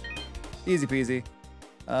 Easy peasy.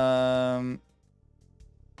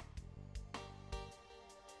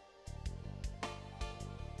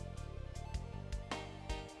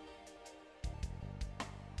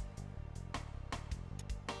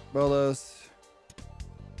 Bolos.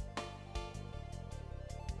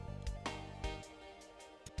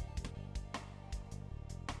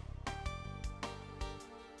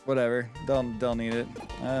 Whatever. Don't need it.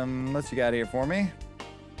 Let's you got here for me.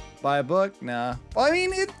 Buy a book? Nah. Well, I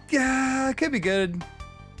mean, it could be good.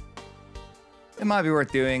 It might be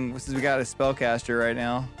worth doing since we got a spellcaster right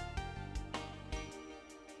now.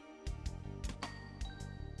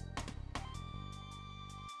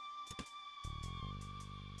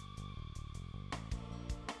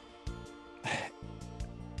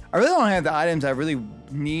 I really don't have the items I really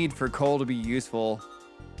need for coal to be useful.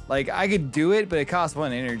 Like, I could do it, but it costs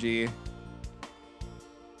 1 energy.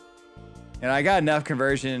 And I got enough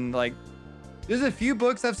conversion. Like, there's a few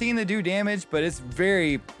books I've seen that do damage, but it's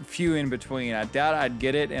very few in between. I doubt I'd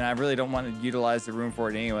get it, and I really don't want to utilize the room for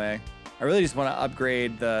it anyway. I really just want to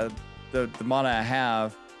upgrade the mana I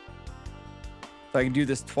have. So I can do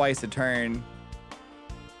this twice a turn.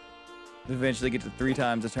 Eventually get to 3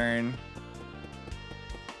 times a turn.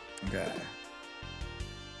 Okay.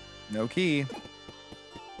 No key.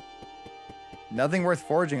 Nothing worth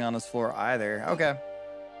forging on this floor either. Okay.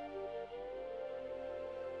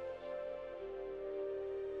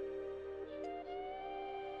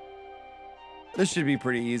 This should be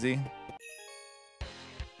pretty easy.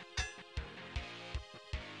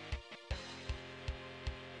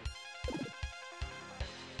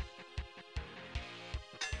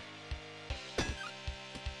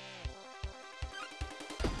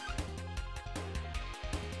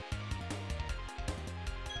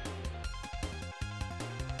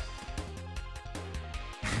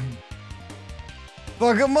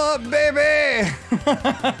 Fuck them up, baby!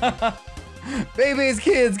 Baby's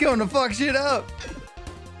kids going to fuck shit up.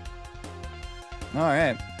 All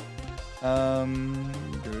right.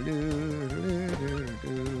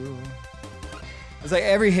 It's like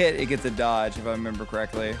every hit it gets a dodge, if I remember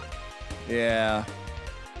correctly. Yeah.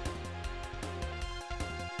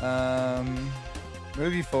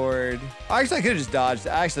 Move you forward. Actually, I could have just dodged.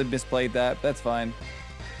 I actually misplayed that. That's fine.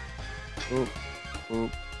 Oop. Oop.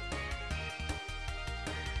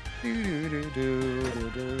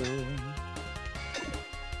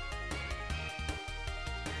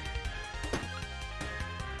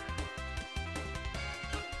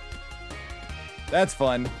 That's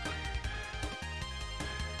fun.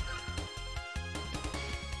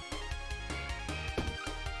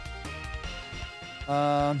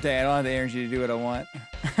 Dang, I don't have the energy to do what I want.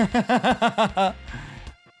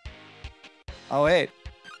 Oh, wait.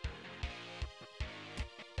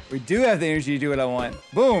 We do have the energy to do what I want.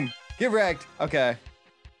 Boom! Get wrecked. Okay.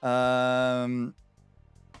 That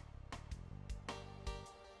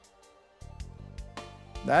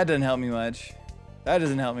doesn't help me much. That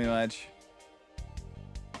doesn't help me much.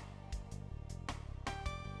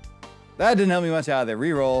 That didn't help me much either.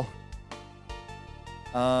 Reroll.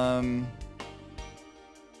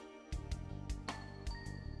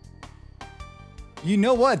 You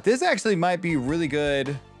know what? This actually might be really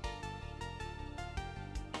good.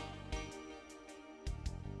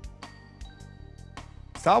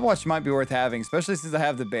 Stopwatch might be worth having, especially since I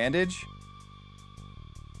have the bandage.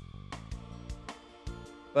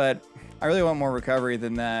 But I really want more recovery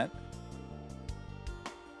than that.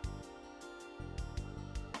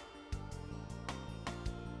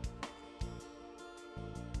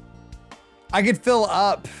 I could fill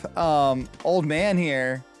up old man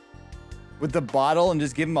here with the bottle and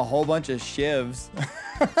just give him a whole bunch of shivs.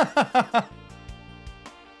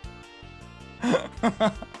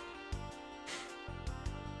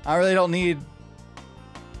 I really don't need...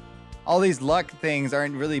 All these luck things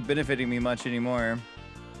aren't really benefiting me much anymore.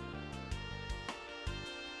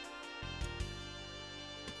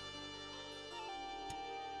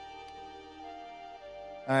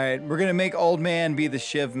 Alright, we're gonna make Old Man be the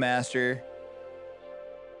Shiv Master.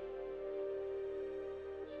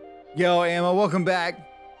 Yo, Emma, welcome back.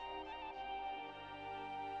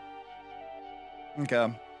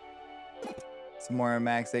 Okay. Some more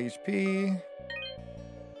max HP.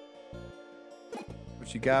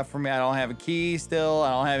 What you got for me? I don't have a key still.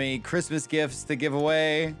 I don't have any Christmas gifts to give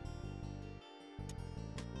away.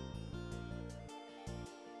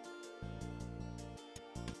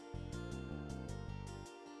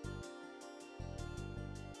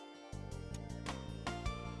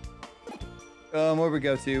 Where we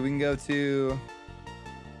go to? We can go to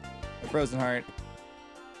Frozen Heart.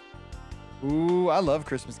 Ooh, I love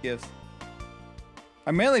Christmas gifts.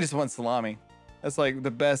 I mainly just want salami. That's like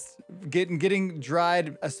the best. Getting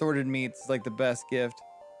dried assorted meats is like the best gift.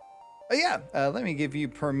 Oh yeah, let me give you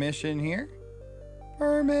permission here.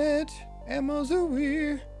 Permit,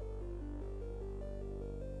 Amazui.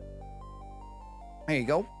 There you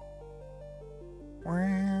go.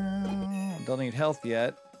 Don't need health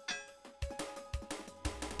yet.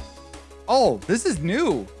 Oh, this is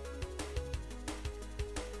new.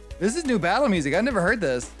 This is new battle music. I've never heard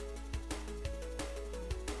this.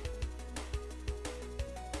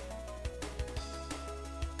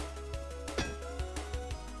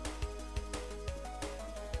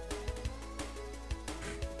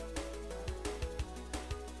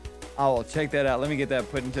 Oh, check that out. Let me get that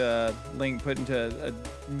put into a link, put into a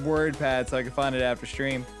WordPad so I can find it after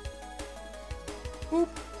stream. Boop.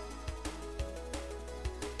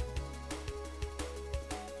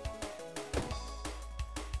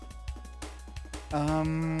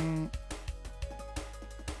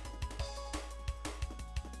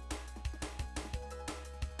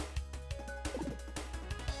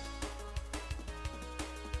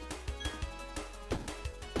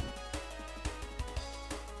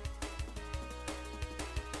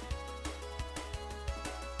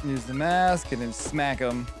 Use the mask and then smack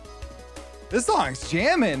him. This song's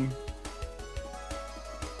jamming.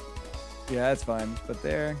 Yeah, that's fine. But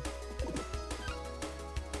there.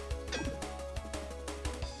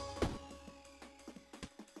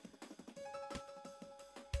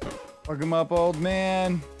 Hook him up, old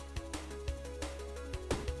man.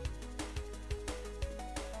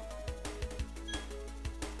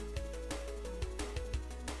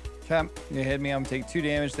 Okay, you hit me. I'm gonna take 2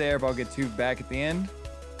 damage there, but I'll get 2 back at the end.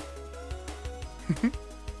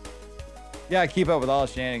 Yeah, keep up with all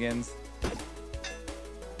the shenanigans.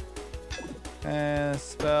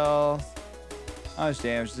 Spell. How much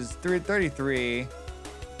damage? This is 33. I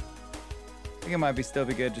think it might still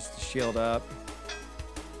be good just to shield up.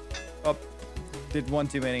 Oh, did one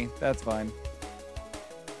too many. That's fine.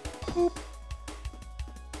 Boop.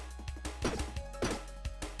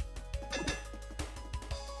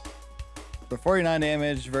 For 49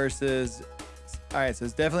 damage versus... Alright, so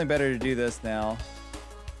it's definitely better to do this now.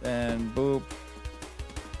 Then boop.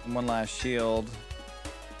 And one last shield.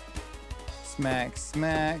 Smack,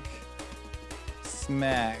 smack.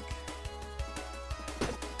 Smack.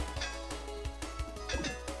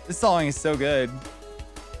 This song is so good.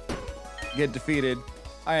 Get defeated.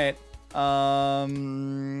 Alright.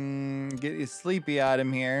 Get you sleepy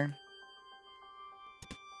item here.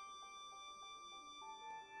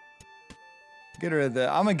 Get rid of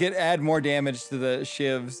the... I'm gonna add more damage to the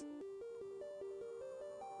shivs.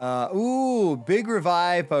 Ooh, big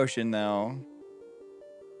revive potion though.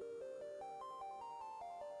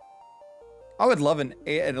 I would love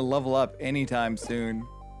a level up anytime soon.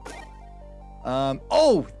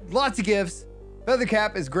 Oh, lots of gifts. Feather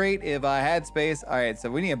cap is great if I had space. All right, so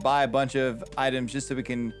we need to buy a bunch of items just so we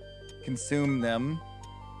can consume them.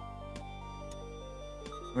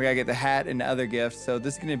 We gotta get the hat and other gifts. So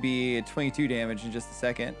this is gonna be 22 damage in just a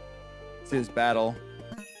second. Let's do this battle.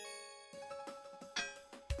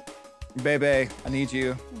 Bebe, I need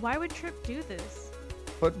you. Why would Trip do this?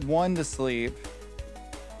 Put 1 to sleep.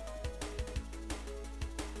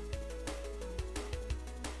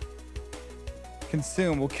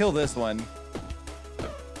 Consume. We'll kill this one.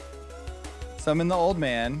 Summon the old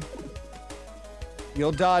man.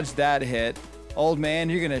 You'll dodge that hit. Old man,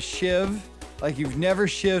 you're gonna shiv like you've never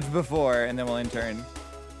shivved before, and then we'll end turn.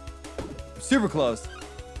 Super close.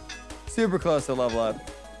 Super close to level up.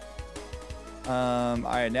 All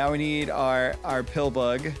right, now we need our pill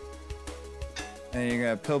bug. And you're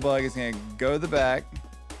gonna pill bug is gonna go to the back.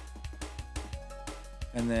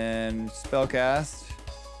 And then spellcast.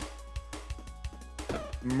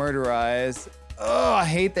 Murderize. Oh, I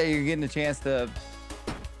hate that you're getting a chance to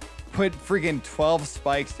put freaking 12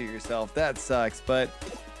 spikes to yourself. That sucks, but...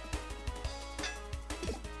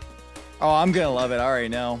 Oh, I'm gonna love it. I already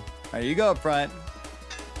know. All right, you go up front.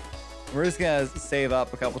 We're just gonna save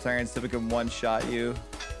up a couple turns so we can one-shot you.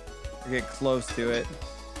 Or get close to it.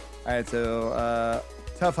 All right, so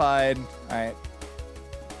tough hide. All right.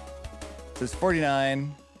 So it's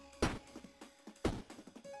 49.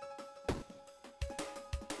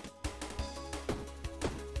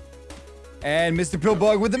 And Mr.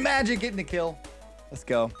 Pillbug with the magic getting the kill. Let's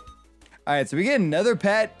go. All right, so we get another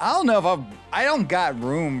pet. I don't know if I don't got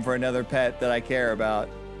room for another pet that I care about.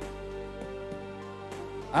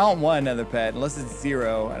 I don't want another pet unless it's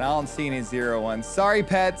 0, and I don't see any 0 ones. Sorry,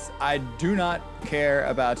 pets. I do not care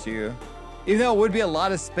about you. Even though it would be a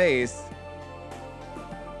lot of space,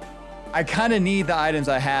 I kind of need the items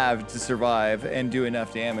I have to survive and do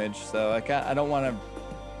enough damage. So I don't want to.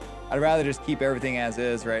 I'd rather just keep everything as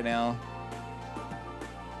is right now.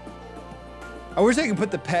 I wish I could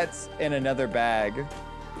put the pets in another bag.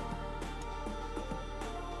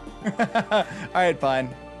 All right,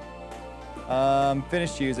 fine.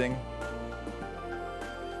 Finish choosing.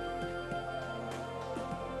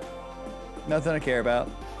 Nothing I care about.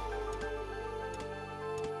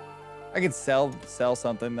 I could sell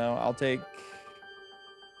something though. I'll take.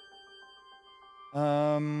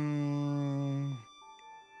 Oh,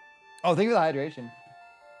 think of the hydration.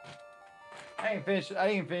 I didn't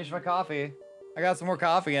even finish my coffee. I got some more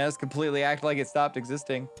coffee and it's completely acted like it stopped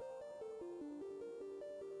existing.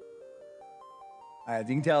 All right,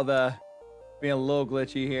 you can tell the being a little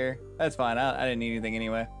glitchy here. That's fine. I didn't need anything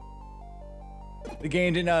anyway. The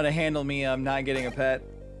game didn't know how to handle me not getting a pet.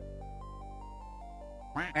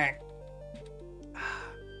 All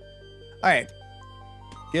right.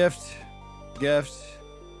 Gift. Just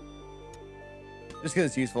because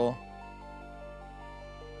it's useful.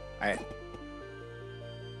 All right.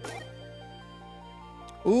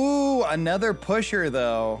 Ooh, another pusher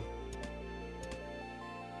though.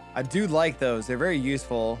 I do like those. They're very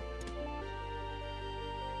useful.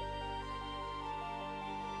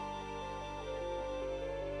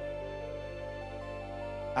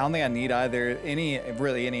 I don't think I need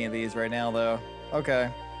really any of these right now though.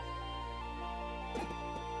 Okay.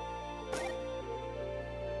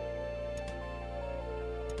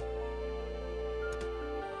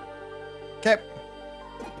 Okay.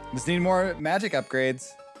 Just need more magic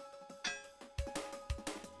upgrades.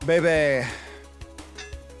 Baby.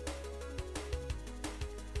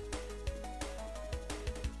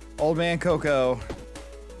 Old man Coco.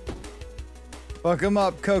 Fuck him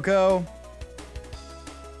up, Coco.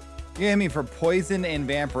 You hit me for poison and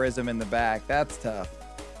vampirism in the back. That's tough.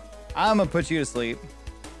 I'm gonna put you to sleep.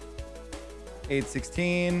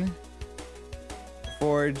 816.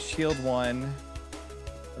 Forge, shield 1.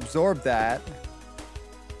 Absorb that.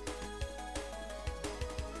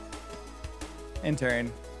 In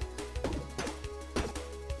turn.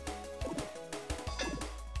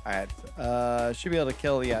 Alright. Should be able to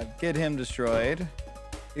kill, yeah, get him destroyed.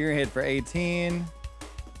 You're gonna hit for 18.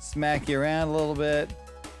 Smack you around a little bit.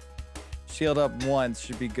 Shield up once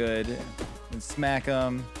should be good. And smack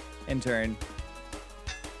him. In turn.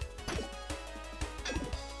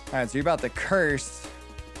 Alright, so you're about to curse.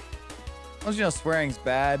 Don't you know swearing's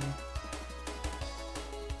bad?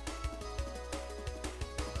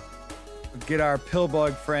 Get our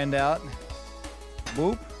pillbug friend out.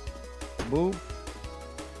 Boop. Boop.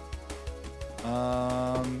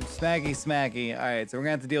 Smacky, smacky. All right, so we're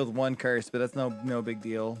gonna have to deal with 1 curse, but that's no big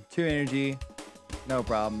deal. 2 energy, no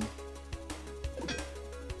problem.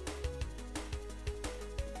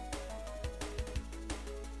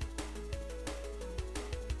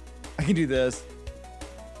 I can do this.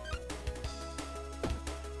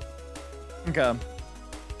 Okay.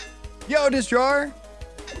 Yo, Destroyer.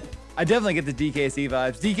 I definitely get the DKC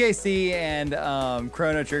vibes. DKC and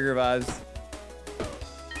Chrono Trigger vibes.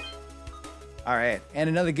 All right, and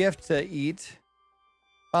another gift to eat.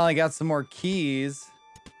 Finally got some more keys.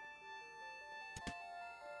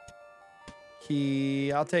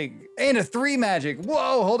 Key, I'll take, and a 3 magic.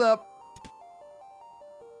 Whoa, hold up.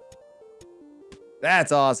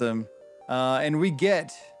 That's awesome. And we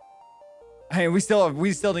get, hey, we still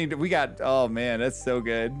need, we got, oh man, that's so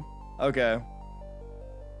good. Okay.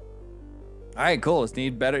 All right, cool. Let's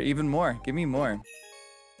need better, even more. Give me more.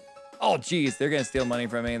 Oh, geez, they're gonna steal money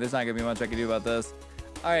from me. There's not gonna be much I can do about this.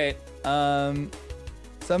 All right,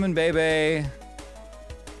 summon Bebe.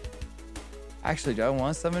 Actually, do I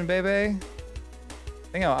want to summon Bebe? I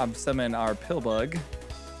think I'm summoning our Pillbug.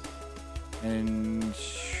 And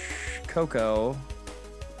Coco.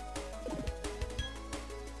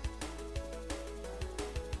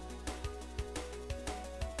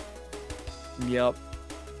 Yep.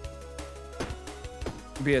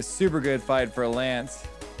 Be a super good fight for a Lance.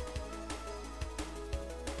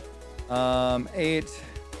 8.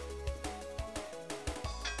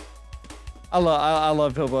 I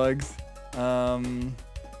love pill bugs.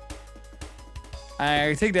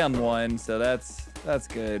 I take down 1, so that's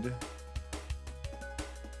good.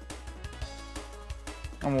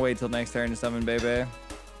 I'm gonna wait till next turn to summon Bebe.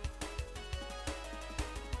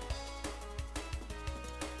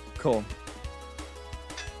 Cool.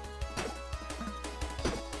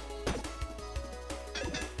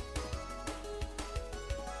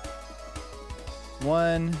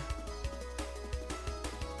 One.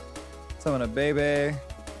 Summon a Bebe.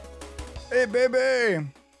 Hey, Bebe!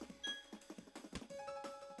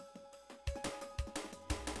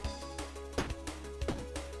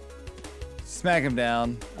 Smack him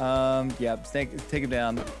down. Yep, take him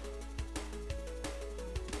down.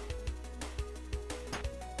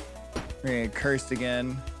 We're gonna get cursed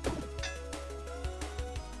again.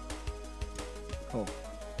 Cool.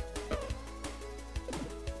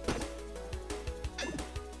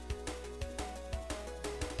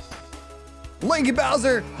 Lanky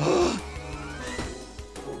Bowser!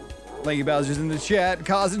 Lanky Bowser's in the chat,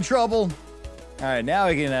 causing trouble. All right, now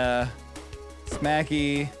we can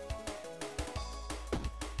smacky.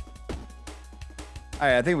 All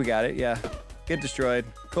right, I think we got it. Yeah, get destroyed.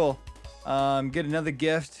 Cool. Get another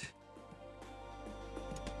gift.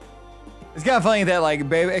 It's kind of funny that like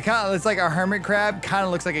baby, it's like a hermit crab. Kind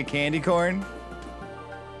of looks like a candy corn.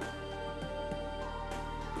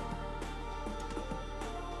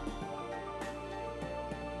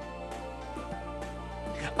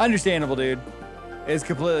 Understandable, dude. It's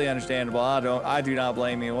completely understandable. I do not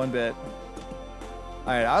blame you one bit. All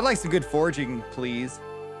right, I'd like some good foraging, please.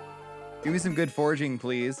 Give me some good foraging,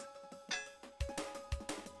 please.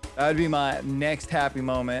 That would be my next happy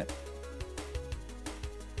moment.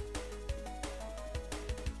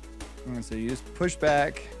 And so you just push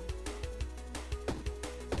back.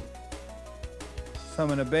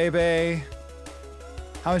 Summon a Bebe.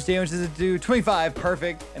 How much damage does it do? 25,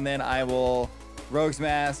 perfect. And then I will Rogue's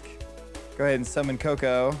Mask. Go ahead and summon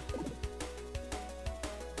Coco.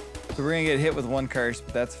 So we're gonna get hit with 1 curse,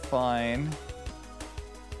 but that's fine.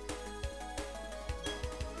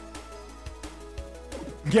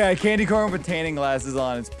 Yeah, candy corn with tanning glasses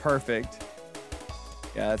on. It's perfect.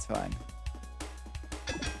 Yeah, that's fine.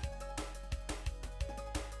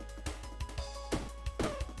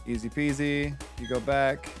 Easy peasy. You go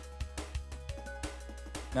back.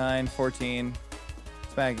 9, 14.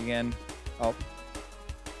 Smack again. Oh.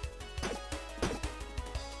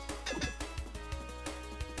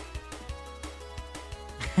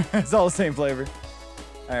 It's all the same flavor.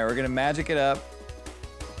 All right, we're gonna magic it up.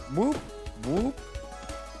 Whoop, whoop.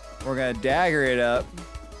 We're gonna dagger it up.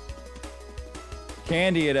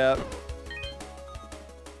 Candy it up.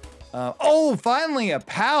 Oh, finally a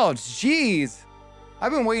pouch. Jeez.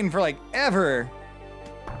 I've been waiting for like ever.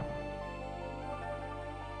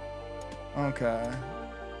 Okay.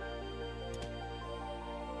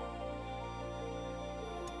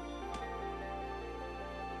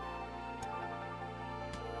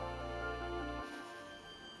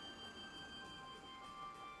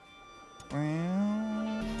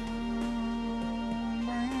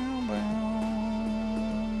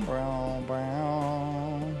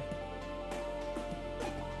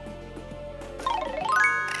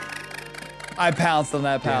 I pounced on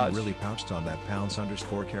that pouch. Dan really pounced on that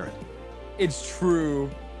pounce_carrot. It's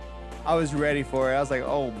true. I was ready for it. I was like,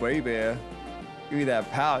 oh, baby. Give me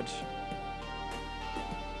that pouch.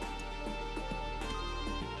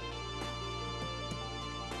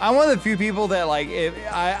 I'm one of the few people that like,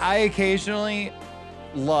 I occasionally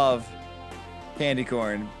love candy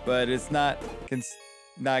corn, but it's not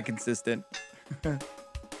consistent.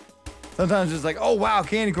 Sometimes it's like, oh, wow,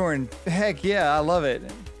 candy corn. Heck yeah, I love it.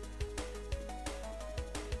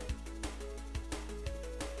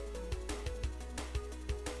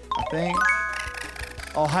 Think.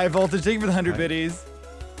 Oh, high voltage. Thank you for the 100 biddies.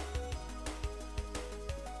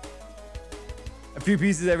 A few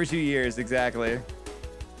pieces every 2 years, exactly.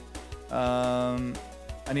 I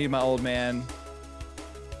need my old man.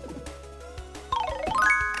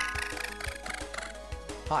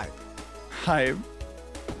 Hype. Hype.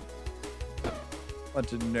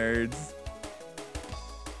 Bunch of nerds.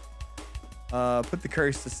 Put the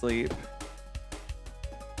curse to sleep.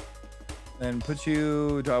 Then put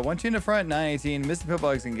you, do I want you in the front? 918. Mr.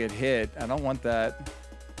 Pillbugs can get hit. I don't want that.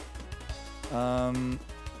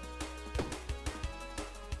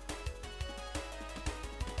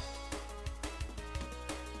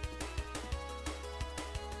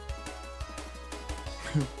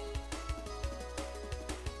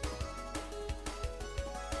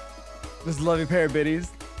 Just love you, pair of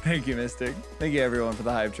biddies. Thank you, Mystic. Thank you, everyone, for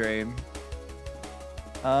the hype train.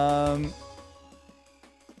 I'm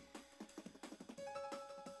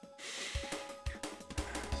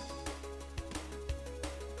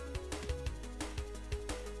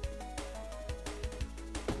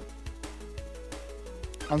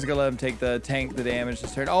just gonna let him take the damage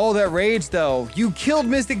this turn. Oh, that rage though. You killed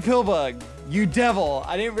Mystic Pillbug. You devil.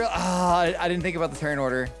 I didn't I didn't think about the turn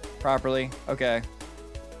order properly. Okay.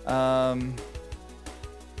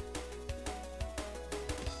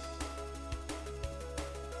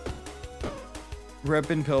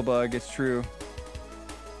 Rippin' Pillbug, it's true.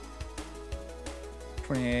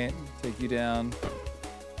 28, take you down.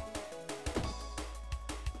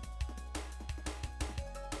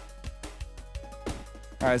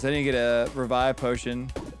 Alright, so I need to get a revive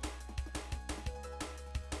potion.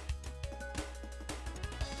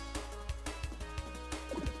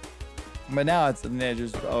 But now it's the edge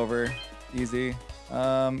is over. Easy.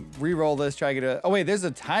 Reroll this, try to get a... Oh wait, there's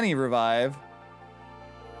a tiny revive.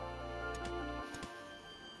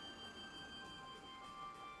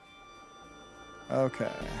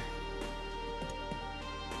 Okay.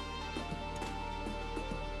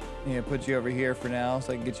 Yeah, put you over here for now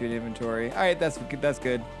so I can get you an inventory. All right, that's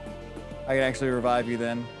good. I can actually revive you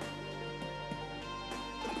then.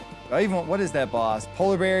 I even want, what is that boss?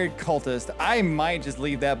 Polar Bear Cultist. I might just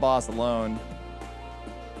leave that boss alone.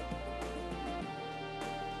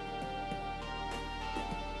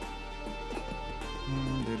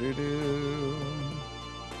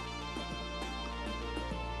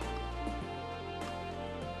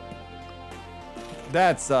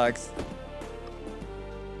 That sucks.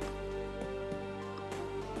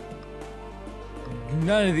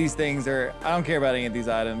 None of these things are... I don't care about any of these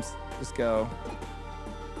items. Just go.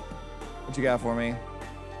 What you got for me?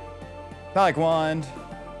 Phallic Wand.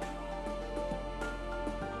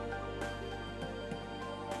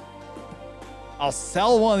 I'll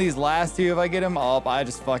sell one of these last two if I get them. Oh, I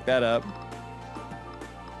just fucked that up.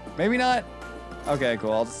 Maybe not. Okay,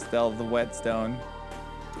 cool. I'll just sell the whetstone.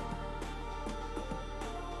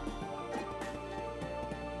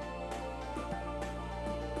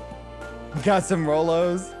 Got some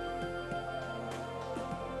Rolos.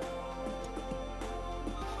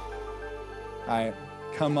 Alright.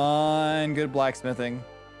 Come on. Good blacksmithing.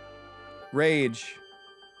 Rage.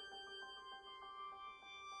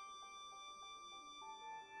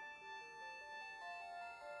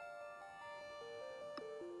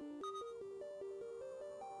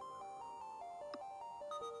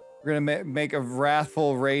 We're gonna make a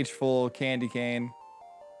wrathful, rageful candy cane.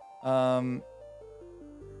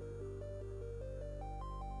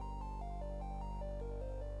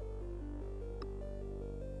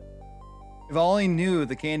 If I only knew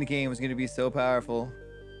the candy cane was gonna be so powerful.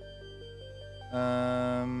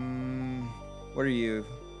 What are you?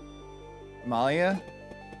 Amalia?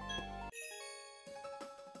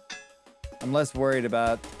 I'm less worried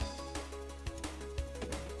about.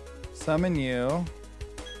 Summon you.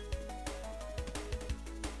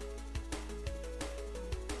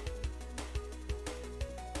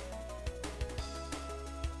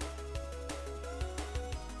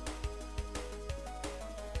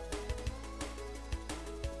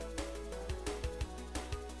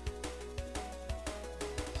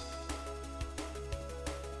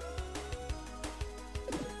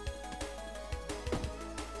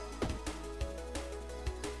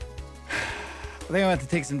 I think I'm gonna have to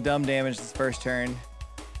take some dumb damage this first turn.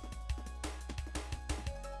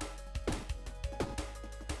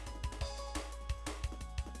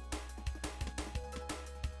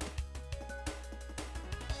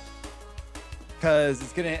 Cause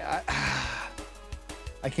it's gonna,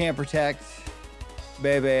 I can't protect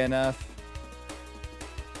Bebe enough.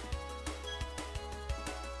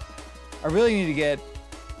 I really need to get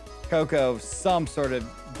Coco some sort of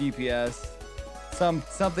DPS,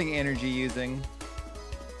 something energy using.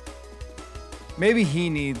 Maybe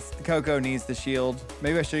Coco needs the shield.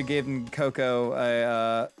 Maybe I should have given Coco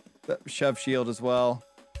a shove shield as well.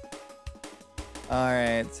 All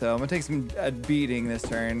right, so I'm gonna take a beating this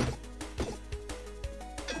turn.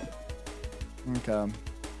 Okay.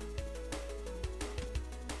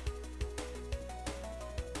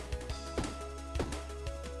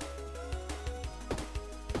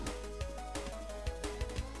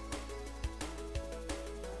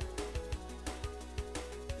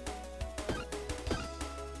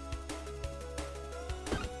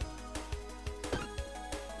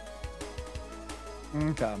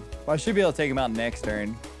 Okay. Well, I should be able to take him out next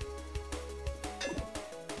turn.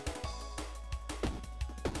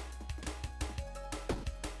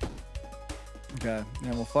 Okay,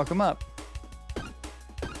 and we'll fuck them up.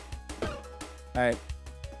 All right.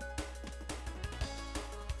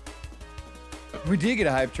 We did get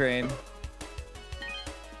a hype train.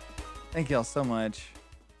 Thank y'all so much.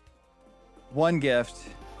 One gift.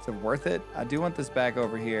 Is it worth it? I do want this back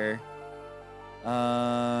over here.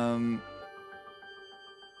 The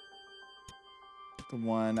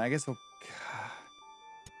one. I guess I'll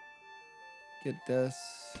get this.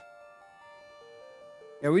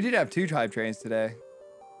 Yeah, we did have 2 hype trains today.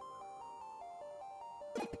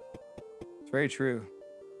 It's very true.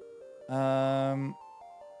 I'm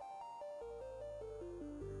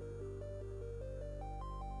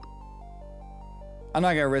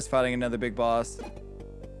not gonna risk fighting another big boss.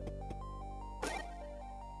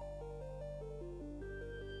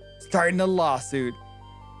 Starting a lawsuit.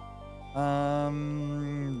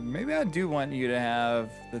 Maybe I do want you to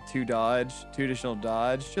have the 2 additional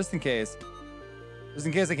dodge, just in case. Just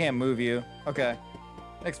in case I can't move you. Okay.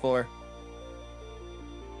 Next floor.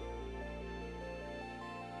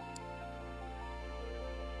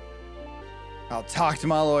 I'll talk to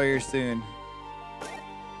my lawyer soon.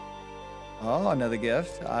 Oh, another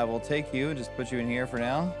gift. I will take you and just put you in here for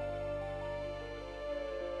now.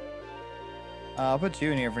 I'll put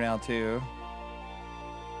you in here for now, too.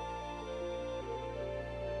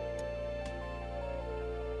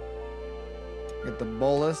 Get the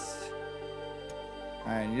bolus. All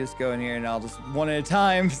right, you just go in here and I'll just one at a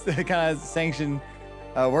time kind of sanction,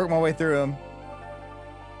 work my way through them.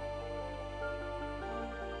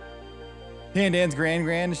 Dan's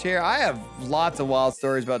grand to share. I have lots of wild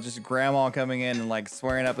stories about just grandma coming in and like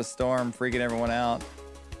swearing up a storm, freaking everyone out.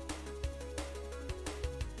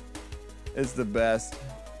 It's the best.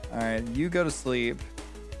 All right, you go to sleep.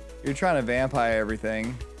 You're trying to vampire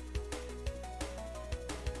everything.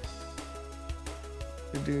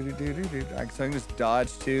 So I can just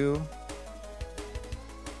dodge too.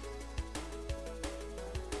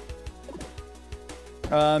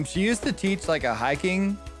 She used to teach like a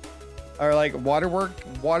hiking or like water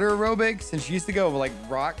aerobics, and she used to go like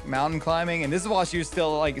rock mountain climbing, and this is while she was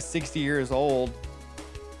still like 60 years old.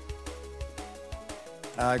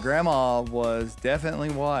 Grandma was definitely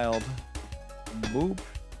wild. Boop.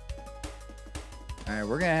 All right,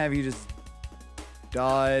 we're gonna have you just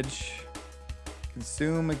dodge,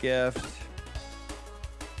 consume a gift.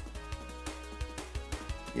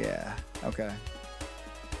 Yeah, okay.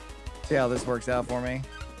 See how this works out for me.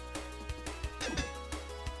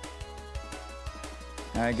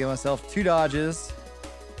 All right, give myself 2 dodges.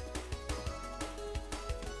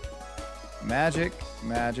 Magic.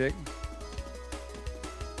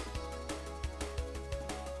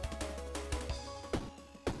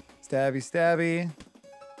 Stabby.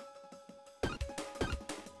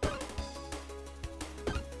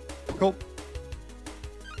 Cool.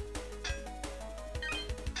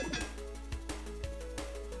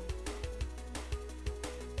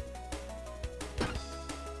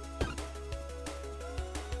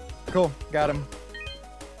 Cool, got him.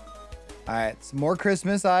 All right, some more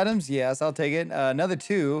Christmas items. Yes, I'll take it. Another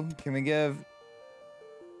 2. Can we give...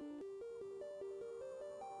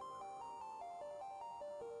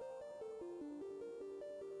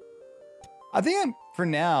 I think for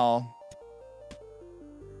now...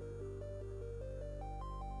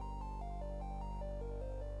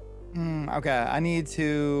 Okay, I need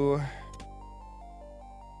to...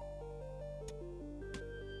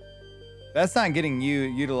 That's not getting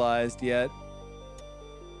utilized yet.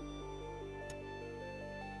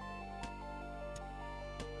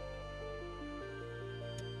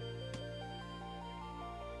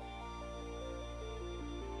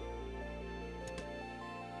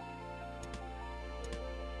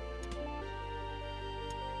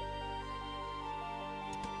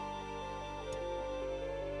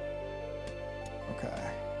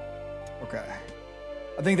 Okay.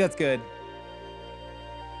 I think that's good.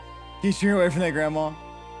 Keep steering away from that, Grandma.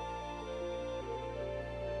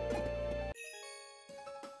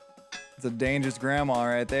 It's a dangerous grandma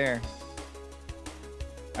right there.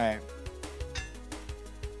 All right.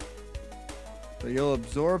 So you'll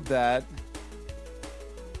absorb that.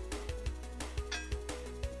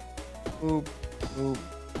 Oop.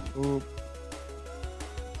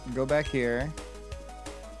 Go back here.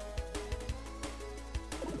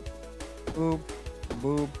 Boop.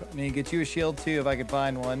 I need to get you a shield too if I could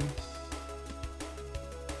find one.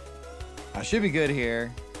 I should be good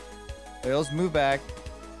here. Okay, let's move back.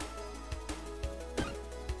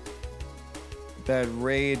 Get that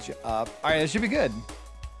rage up. All right, that should be good.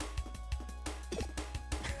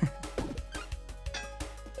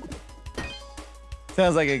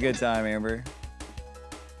 Sounds like a good time, Amber.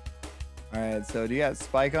 All right, so do you got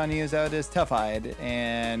spike on you? Is that what it is? Tough hide,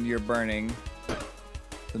 and you're burning.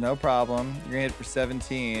 So no problem. You're gonna hit for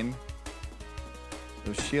 17.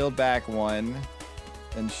 So shield back 1,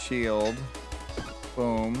 then shield.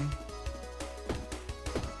 Boom.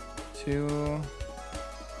 2.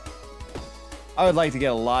 I would like to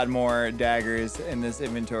get a lot more daggers in this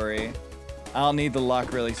inventory. I don't need the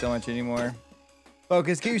luck really so much anymore.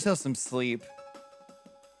 Focus, get yourself some sleep.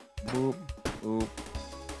 Boop, boop,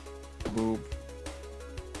 boop.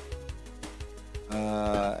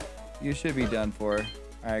 You should be done for.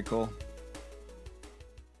 All right, cool.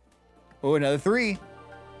 Oh, another 3.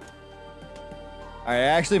 All right, it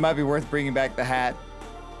actually might be worth bringing back the hat.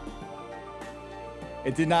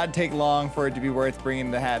 It did not take long for it to be worth bringing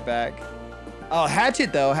the hat back. Oh,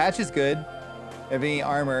 hatchet though. Hatchet's good. Have any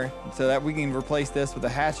armor, so that we can replace this with a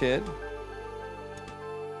hatchet.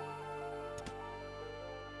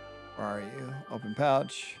 Where are you? Open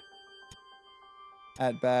pouch.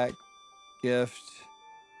 Hat back. Gift.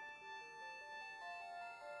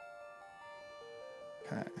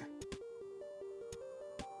 Okay.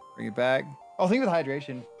 Bring it back. Oh, think with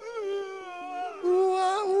hydration.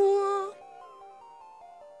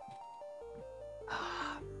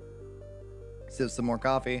 Sip some more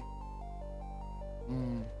coffee.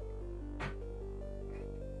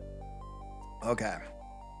 Okay.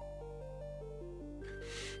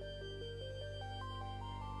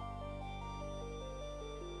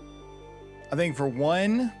 I think for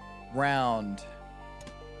 1 round,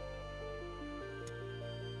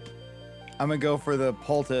 I'm gonna go for the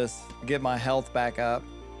poultice to get my health back up.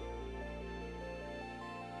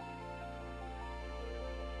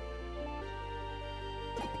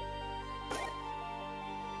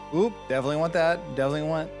 Oop, definitely want that. Definitely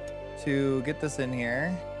want to get this in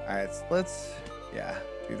here. All right, so let's, yeah,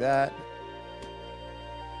 do that.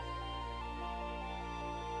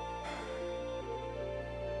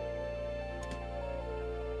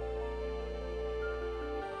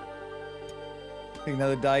 Take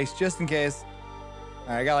another dice just in case. All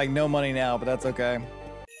right, I got like no money now, but that's okay.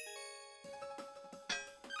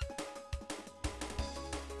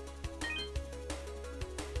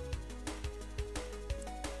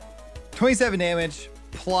 $27 damage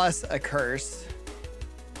plus a curse.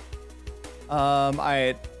 All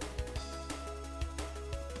right.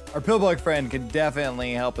 Our pillbug friend can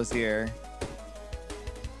definitely help us here.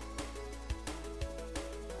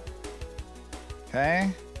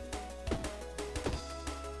 Okay.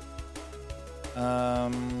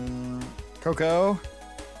 Coco,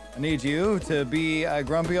 I need you to be a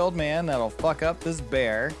grumpy old man that'll fuck up this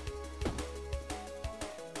bear.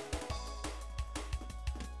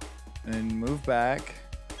 And move back.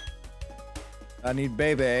 I need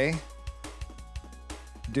Bebe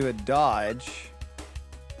to do a dodge.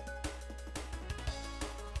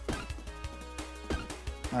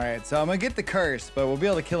 All right, so I'm gonna get the curse, but we'll be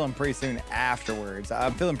able to kill him pretty soon afterwards.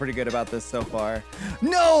 I'm feeling pretty good about this so far.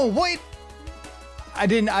 No, wait! I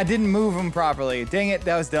didn't move him properly. Dang it,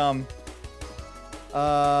 that was dumb.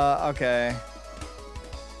 Okay.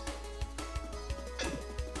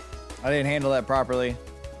 I didn't handle that properly.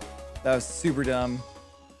 That was super dumb.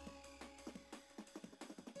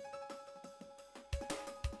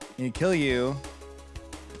 Need to kill you.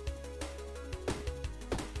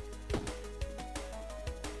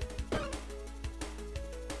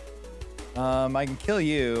 I can kill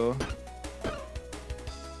you.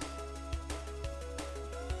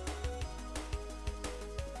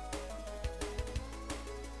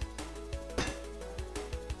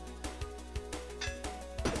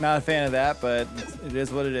 Not a fan of that, but it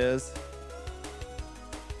is what it is.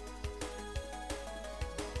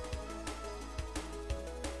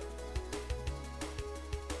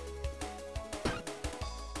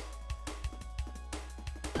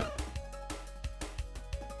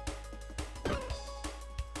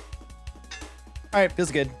 All right,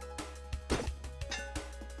 feels good.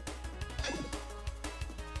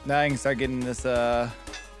 Now I can start getting this,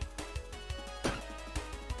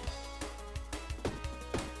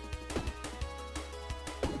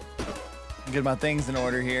 get my things in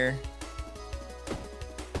order here.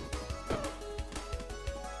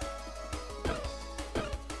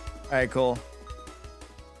 All right, cool.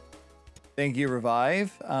 Thank you,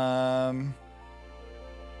 Revive.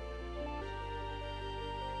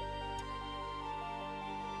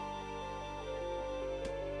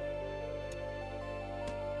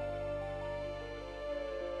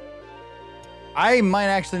 I might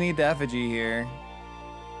actually need the effigy here.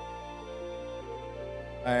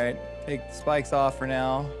 All right, take the spikes off for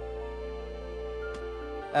now.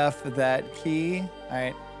 F that key. All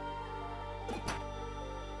right.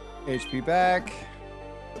 HP back.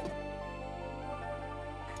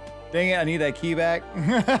 Dang it, I need that key back.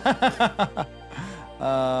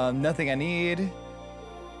 Nothing I need.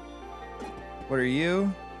 What are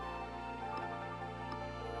you?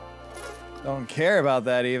 Don't care about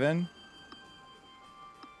that even.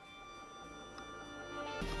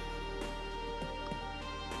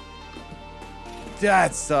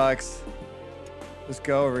 That sucks. Let's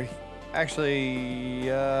go over. Actually,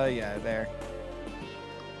 yeah, there.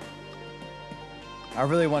 I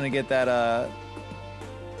really want to get that,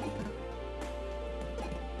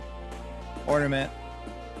 ornament.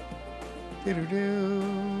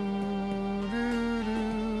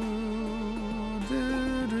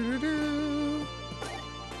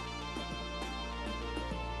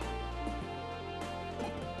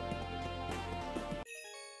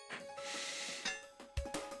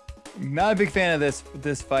 Not a big fan of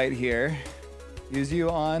this fight here. Use you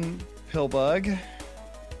on Pillbug.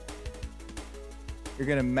 You're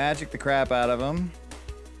gonna magic the crap out of him.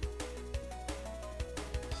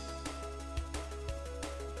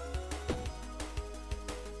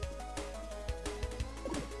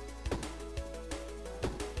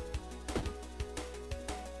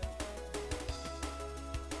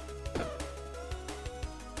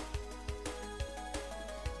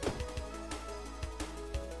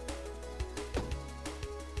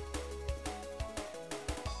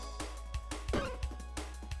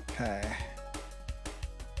 Okay.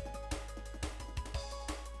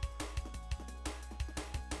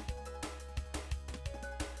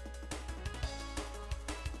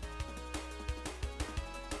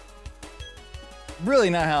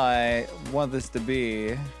 Really not how I want this to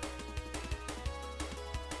be.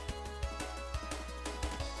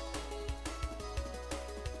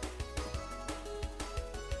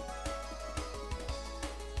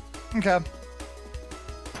 Okay.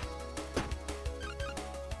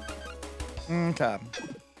 Okay.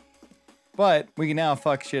 But we can now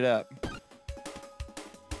fuck shit up.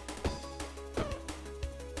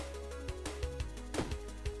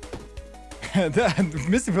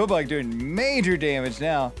 Mr. Pillbug doing major damage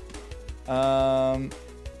now.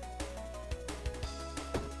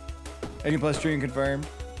 80 plus stream confirmed.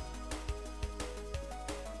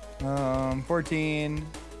 14,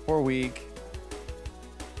 4 week.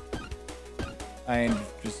 I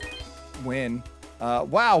just win.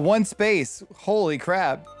 Wow, 1 space. Holy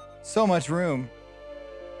crap. So much room.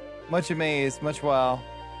 Much amaze, much wow.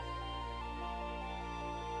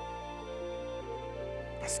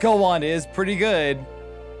 Skull Wand is pretty good.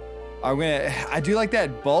 I do like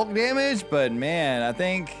that bulk damage, but man, I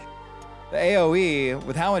think the AoE,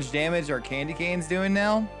 with how much damage our Candy Cane's doing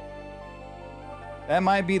now, that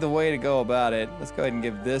might be the way to go about it. Let's go ahead and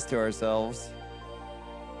give this to ourselves.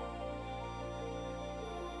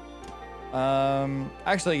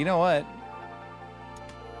 Actually, you know what?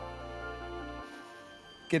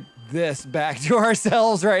 Get this back to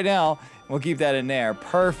ourselves right now. We'll keep that in there.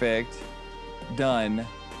 Perfect. Done.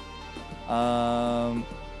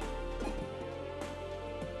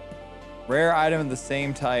 Rare item of the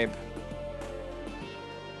same type.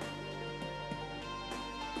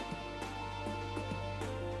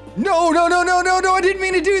 No, no, no, no, no, no, I didn't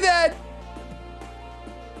mean to do that.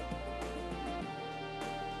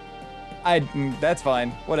 That's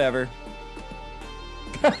fine. Whatever.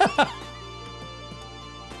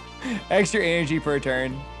 Extra energy per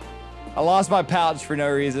turn. I lost my pouch for no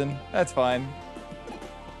reason. That's fine.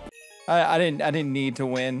 I didn't need to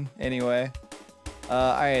win anyway.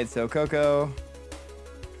 All right, so Coco.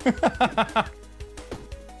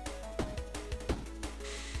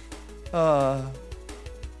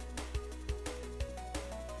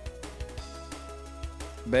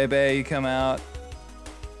 Bebe, you come out.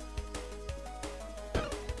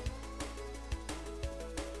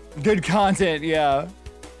 Good content, yeah.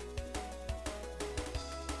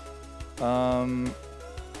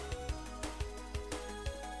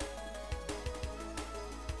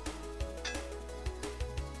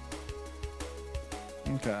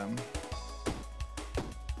 Okay.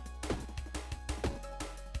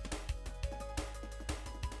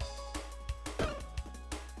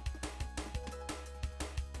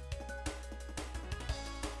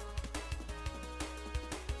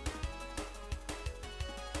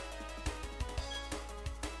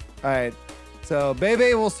 All right, so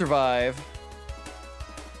Bebe will survive.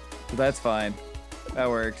 So that's fine. That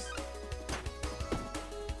works.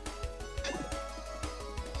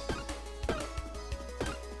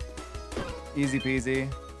 Easy peasy.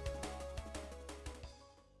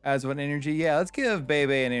 As one energy. Yeah, let's give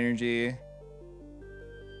Bebe an energy.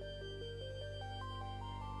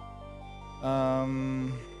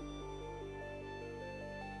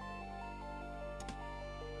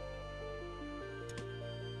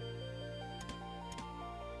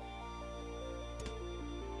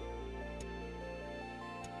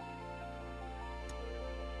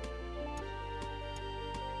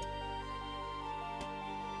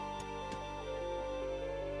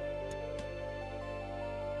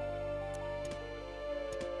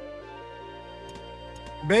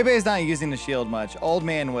 Bebe's not using the shield much. Old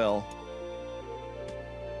man will.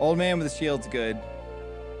 Old man with the shield's good.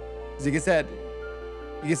 Cause he gets that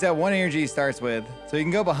one energy he starts with. So he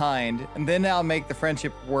can go behind, and then I'll make the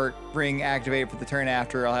friendship ring activate for the turn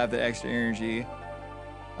after. I'll have the extra energy.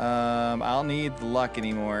 I don't need the luck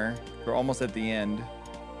anymore. We're almost at the end.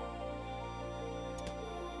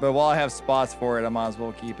 But while I have spots for it, I might as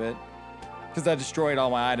well keep it. Because I destroyed all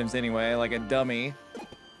my items anyway, like a dummy.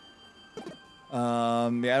 Yeah, I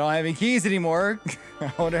don't have any keys anymore.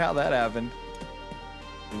 I wonder how that happened.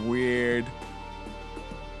 Weird.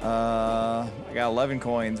 I got 11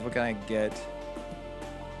 coins. What can I get?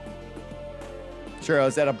 Sure,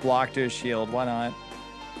 let's add a block to a shield. Why not?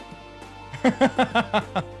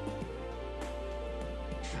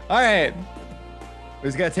 Alright. We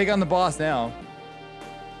just gotta take on the boss now.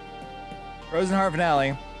 Frozen Heart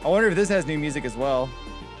finale. I wonder if this has new music as well.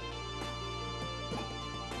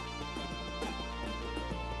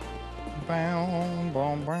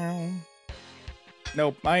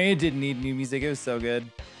 Nope, it didn't need new music. It was so good.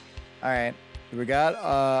 Alright. We got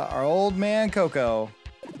our old man Coco.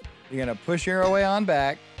 We're gonna push her away on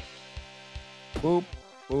back. Boop,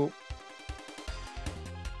 boop.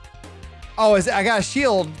 Oh, I got a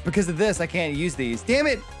shield because of this. I can't use these. Damn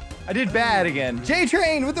it! I did bad again.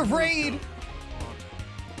 J-Train with the raid!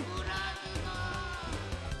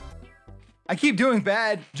 I keep doing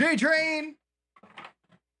bad. J-Train!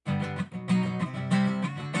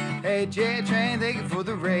 Hey, J-Train, thank you for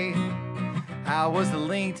the raid. How was the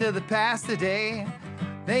link to the past today?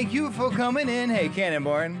 Thank you for coming in. Hey,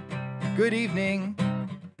 Cannonborn. Good evening.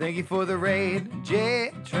 Thank you for the raid.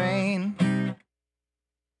 J-Train.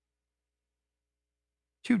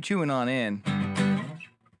 Chewing on in.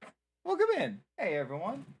 Welcome in. Hey,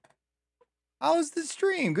 everyone. How was the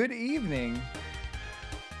stream? Good evening.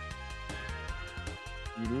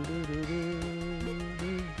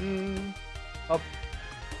 Up.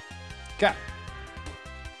 Okay.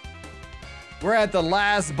 We're at the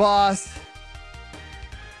last boss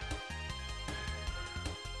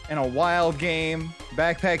in a wild game.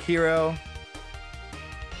 Backpack Hero.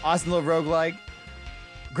 Awesome little roguelike.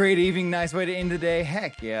 Great evening, nice way to end the day.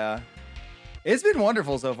 Heck yeah. It's been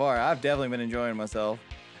wonderful so far. I've definitely been enjoying myself.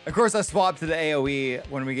 Of course, I swapped to the AoE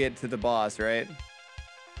when we get to the boss, right?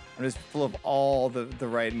 I'm just full of all the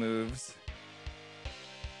right moves.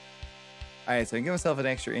 Alright, so I can give myself an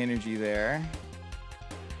extra energy there.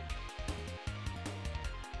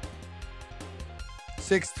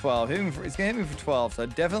 6, 12. It's gonna hit me for 12, so I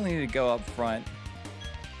definitely need to go up front.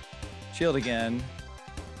 Shield again.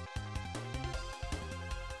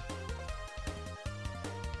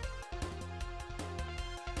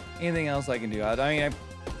 Anything else I can do? I mean,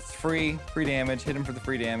 it's free damage. Hit him for the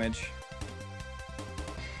free damage.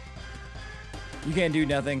 You can't do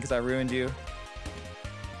nothing because I ruined you.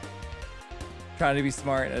 Trying to be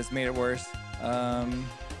smart, I just made it worse. All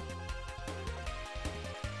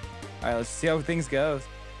right, let's see how things go.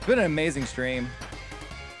 It's been an amazing stream.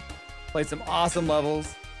 Played some awesome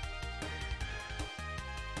levels.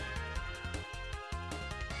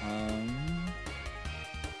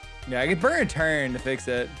 Yeah, I could burn a turn to fix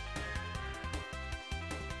it.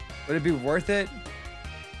 Would it be worth it?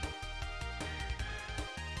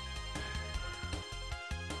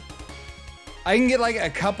 I can get like a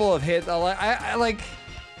couple of hits. I like.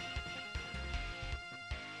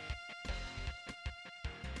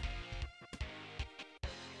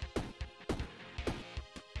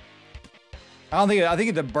 I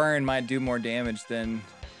think the burn might do more damage than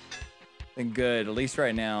good, at least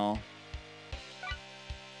right now.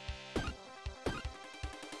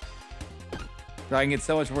 So I can get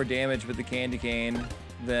so much more damage with the candy cane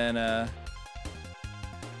than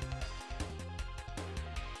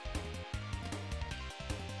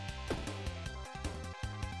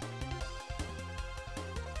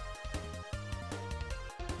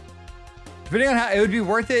depending on how it would be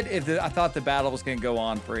worth it if I thought the battle was going to go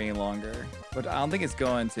on for any longer, but I don't think it's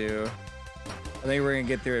going to. I think we're going to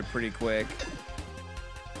get through it pretty quick.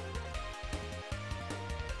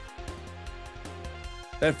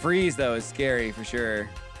 That freeze, though, is scary for sure.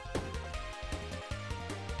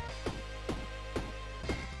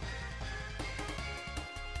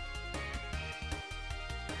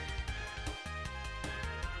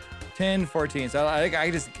 $10, $14. So I think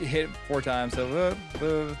I just hit 4 times. So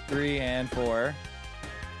 3 and 4.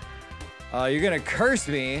 You're gonna curse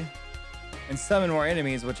me and summon more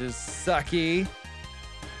enemies, which is sucky.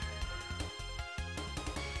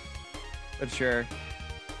 But sure.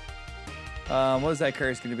 What is that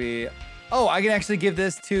curse going to be? Oh, I can actually give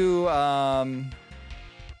this to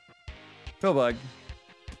Pillbug.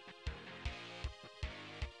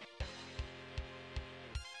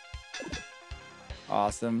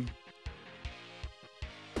 Awesome.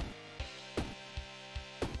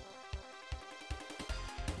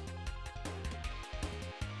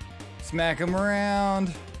 Smack him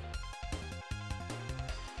around.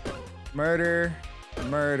 Murder.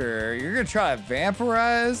 Murder. You're gonna try to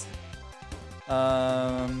vampirize?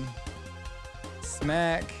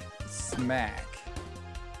 Smack. Smack.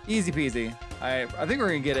 Easy peasy. Alright, I think we're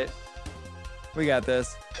gonna get it. We got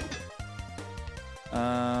this.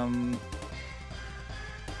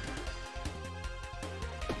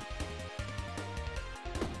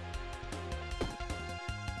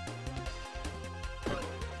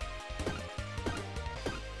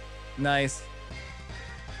 Nice.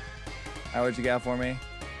 Alright, what you got for me?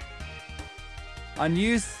 On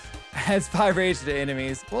use, adds 5 rage to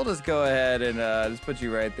enemies. We'll just go ahead and just put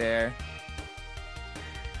you right there.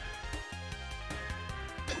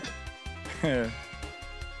 I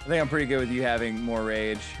think I'm pretty good with you having more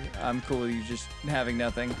rage. I'm cool with you just having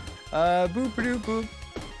nothing. Boop-a-doop boop.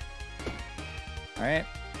 Alright.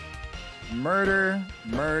 Murder.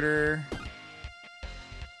 Murder.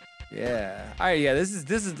 Yeah. Alright, yeah, this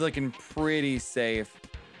is looking pretty safe.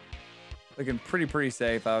 Looking pretty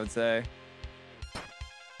safe, I would say.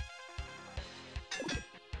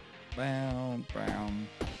 Brown.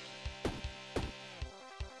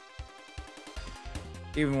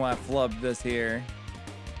 Even when I flubbed this here.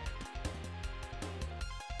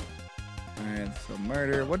 Alright, so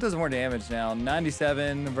murder. What does more damage now?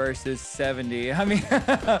 97 versus 70. I mean,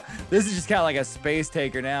 this is just kind of like a space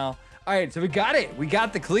taker now. Alright, so we got it. We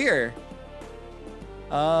got the clear.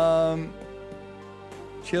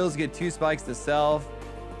 Chills get 2 spikes to self.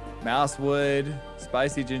 Mousewood.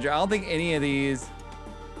 Spicy ginger. I don't think any of these.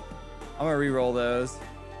 I'm gonna re-roll those.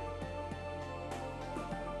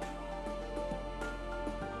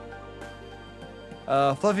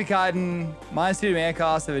 Fluffy cotton, -2 to mana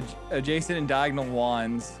cost of adjacent and diagonal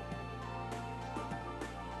wands.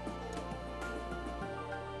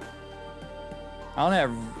 I don't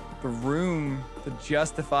have the room to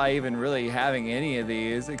justify even really having any of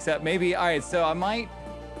these, except maybe, all right, so I might.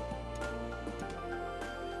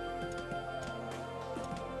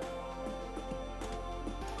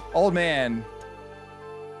 Old man.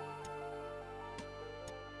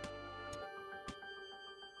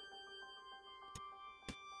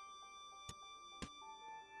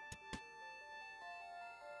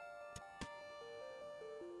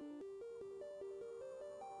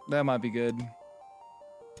 That might be good.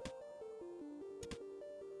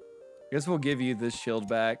 Guess we'll give you this shield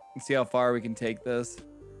back and see how far we can take this.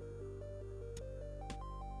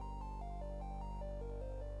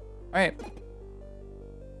 All right.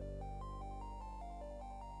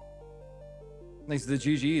 Thanks to the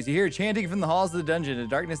GGs. You hear chanting from the halls of the dungeon. The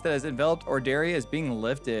darkness that has enveloped Ordaria is being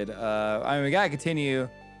lifted. I mean, we gotta continue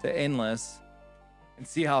to endless and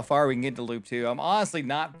see how far we can get to loop 2. I'm honestly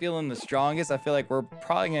not feeling the strongest. I feel like we're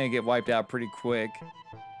probably gonna get wiped out pretty quick.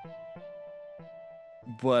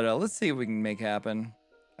 But let's see what we can make happen.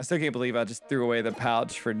 I still can't believe I just threw away the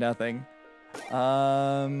pouch for nothing.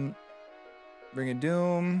 Bring a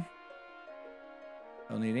doom.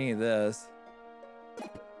 Don't need any of this.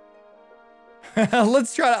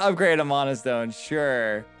 Let's try to upgrade a monostone.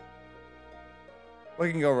 Sure. What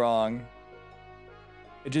can go wrong?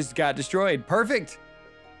 It just got destroyed. Perfect.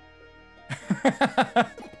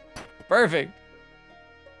 Perfect.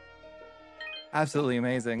 Absolutely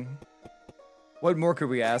amazing. What more could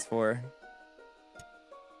we ask for?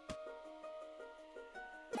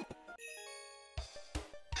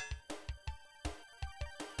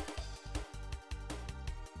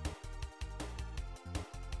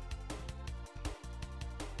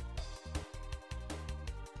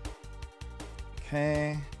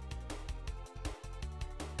 Okay.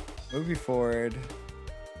 Move you forward.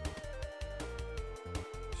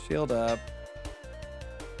 Shield up.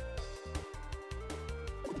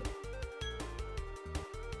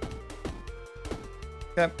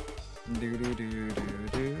 Yep. Do do do do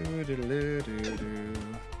do do do do do.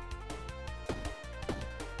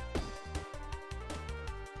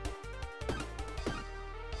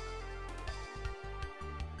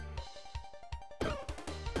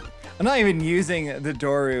 I'm not even using the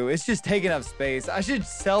Doru. It's just taking up space. I should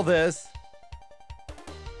sell this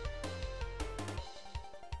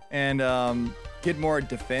and get more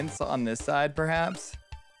defense on this side, perhaps.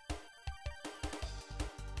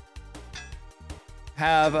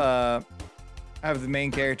 Have the main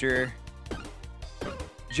character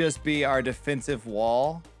just be our defensive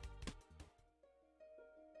wall.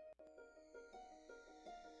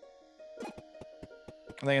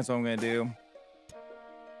 I think that's what I'm gonna do.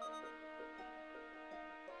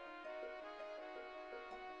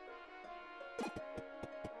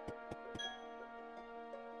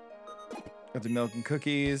 Got the milk and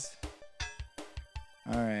cookies.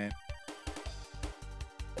 All right.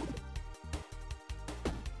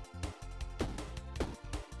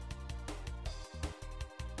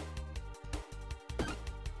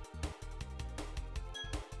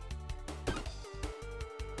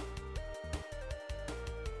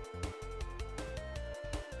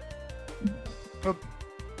 Oop.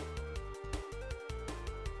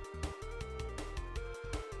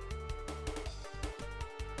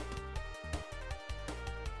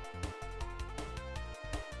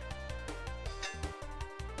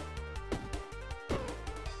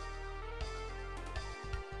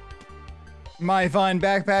 Mighty fine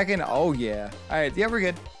backpacking. Oh yeah. All right. Yeah, we're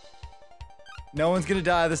good. No one's gonna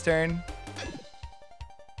die this turn.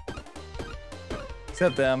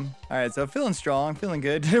 Except them. All right. So feeling strong, feeling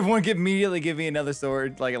good. Did everyone immediately give me another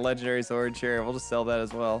sword, like a legendary sword? Sure. We'll just sell that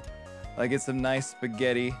as well. I get some nice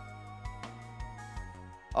spaghetti.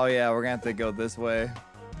 Oh yeah, we're gonna have to go this way.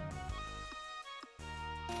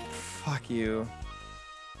 Fuck you.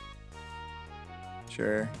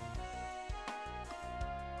 Sure.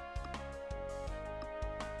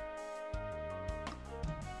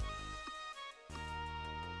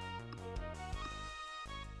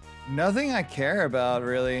 Nothing I care about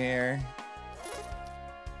really here.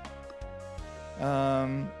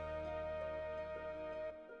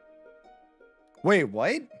 Wait,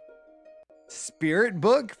 what? Spirit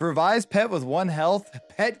book? Revives pet with 1 health.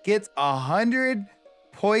 Pet gets 100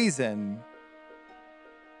 poison.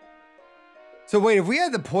 So wait, if we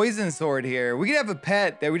had the poison sword here, we could have a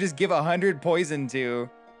pet that we just give 100 poison to.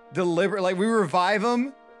 Like we revive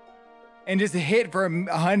them and just hit for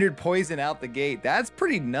 100 poison out the gate. That's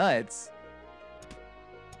pretty nuts.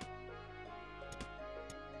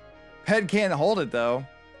 Pet can't hold it though.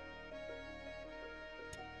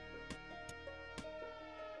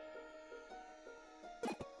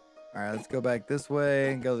 All right, let's go back this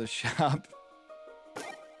way and go to the shop.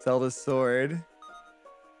 Sell this sword. Is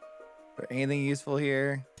there anything useful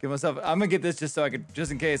here? Give myself, I'm gonna get this just so I could,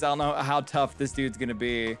 just in case. I don't know how tough this dude's gonna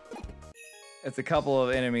be. It's a couple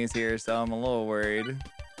of enemies here, so I'm a little worried.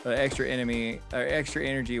 But extra energy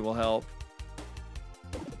will help.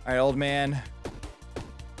 All right, old man.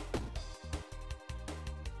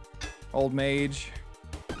 Old mage.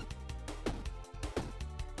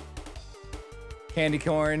 Candy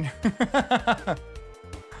corn.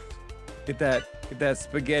 Get that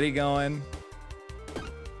spaghetti going.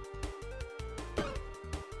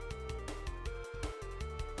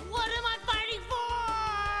 What am I fighting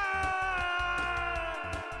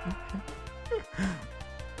for?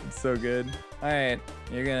 It's so good. All right,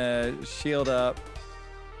 you're gonna shield up.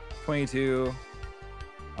 22.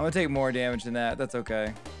 I'm gonna take more damage than that. That's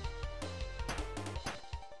okay.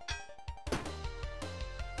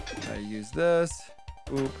 I use this.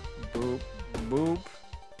 Boop, boop, boop.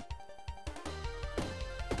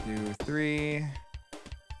 2, 3.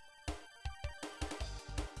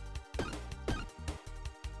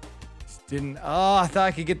 Just didn't. Oh, I thought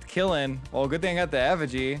I could get the kill in. Well, good thing I got the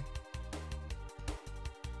effigy.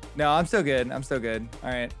 No, I'm still good. I'm still good. All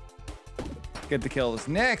right. Get the kill this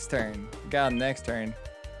next turn. Got him next turn.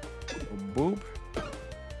 Boop.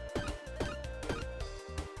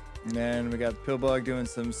 And then we got Pillbug doing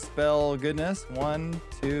some spell goodness. 1,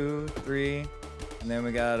 2, 3. And then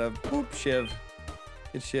we got a boop shiv.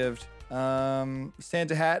 Get shivved.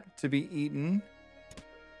 Santa hat to be eaten.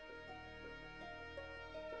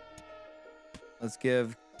 Let's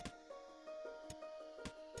give.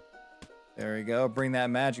 There we go. Bring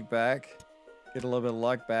that magic back. Get a little bit of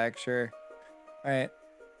luck back, sure. All right.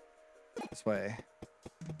 This way.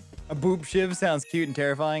 A boop shiv sounds cute and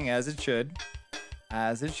terrifying, as it should.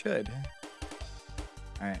 As it should.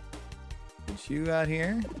 All right. Get you out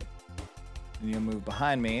here. And you'll move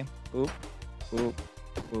behind me. Boop, boop,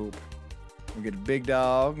 boop. We get a big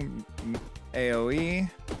dog. AoE.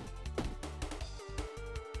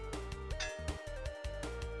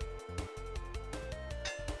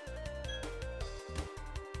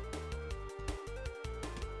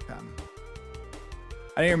 Come.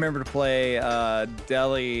 I didn't remember to play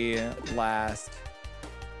Deli last.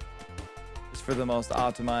 For the most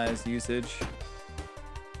optimized usage.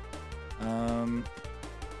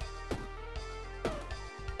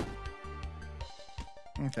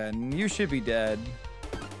 Okay, you should be dead.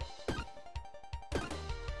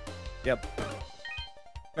 Yep.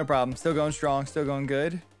 No problem. Still going strong, still going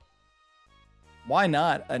good. Why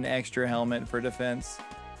not an extra helmet for defense?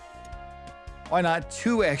 Why not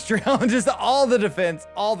 2 extra helmets? Just all the defense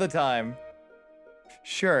all the time.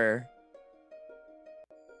 Sure.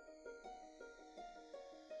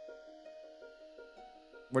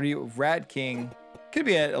 What are you, Rat King? Could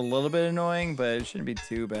be a little bit annoying, but it shouldn't be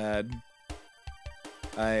too bad.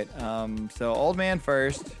 All right, so old man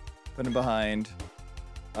first, put him behind.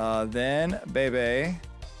 Then Bebe.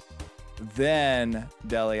 Then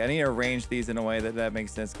Deli. I need to arrange these in a way that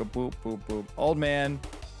makes sense. Go boop, boop, boop. Old man,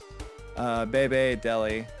 Bebe,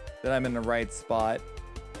 Deli. Then I'm in the right spot.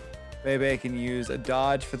 Bebe can use a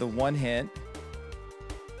dodge for the one hit.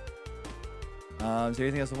 Is there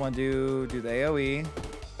anything else I want to do? Do the AoE.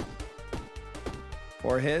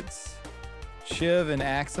 4 hits. Shiv and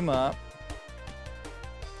axe him up.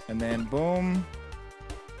 And then boom.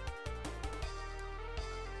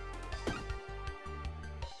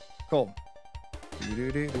 Cool.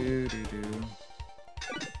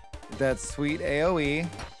 That sweet AoE.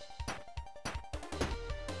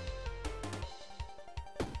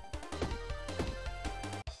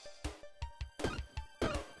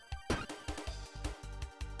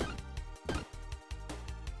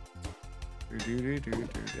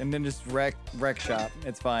 And then just wreck shop.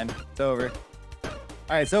 It's fine. It's over. All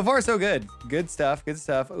right, so far so good. Good stuff. Good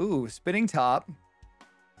stuff. Ooh, spinning top.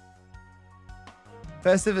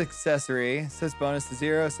 Festive accessory. Says bonus to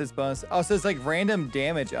 0. Says bonus. Oh, so it's like random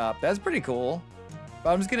damage up. That's pretty cool.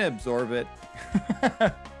 But I'm just gonna absorb it.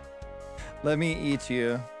 Let me eat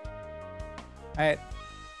you. All right.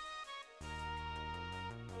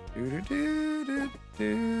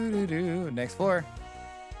 Next floor.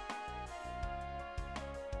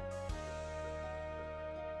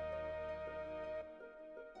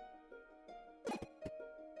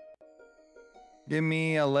 Give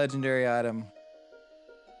me a legendary item.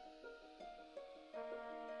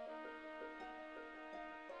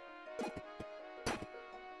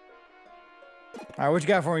 All right, what you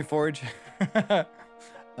got for me, Forge?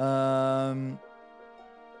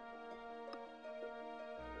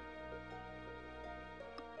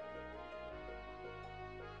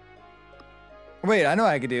 Wait, I know what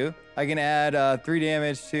I could do. I can add 3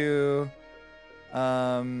 damage to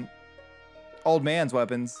old man's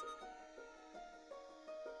weapons.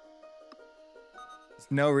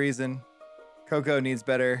 There's no reason. Coco needs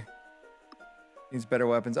better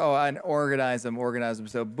weapons. Oh, and organize them.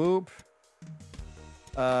 So boop.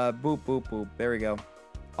 Boop, boop, boop. There we go.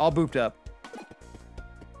 All booped up.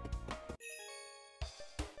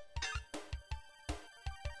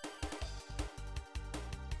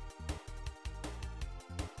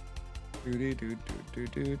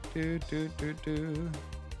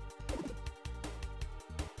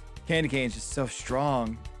 Candy cane's just so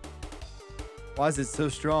strong. Why is it so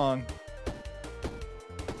strong?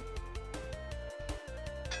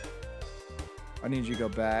 I need you to go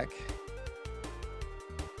back.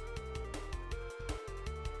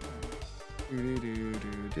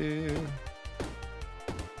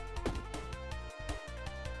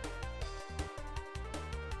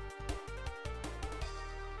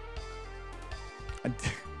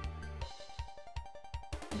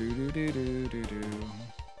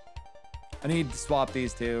 I need to swap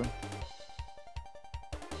these two.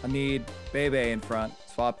 I need Bebe in front.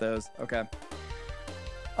 Swap those. Okay.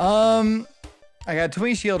 I got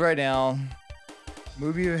 20 shield right now.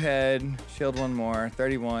 Move you ahead. Shield one more.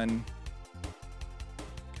 31.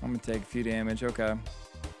 I'm gonna take a few damage. Okay.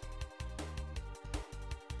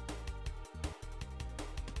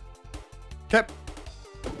 Okay.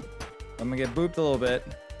 I'm gonna get booped a little bit.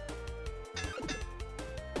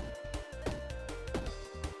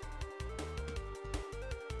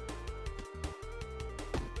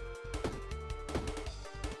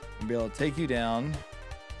 I'll be able to take you down.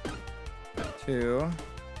 2.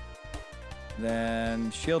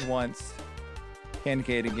 Then shield once.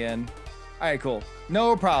 Canicate again. All right, cool.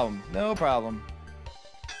 No problem. No problem.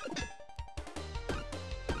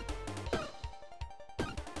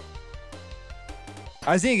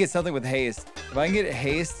 I just need to get something with haste. If I can get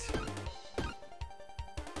haste,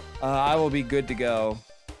 I will be good to go.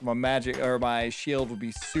 My magic or my shield will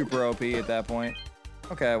be super OP at that point.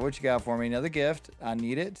 Okay, what you got for me? Another gift. I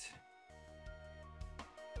need it.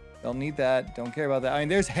 Don't need that. Don't care about that. I mean,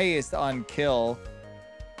 there's haste on kill.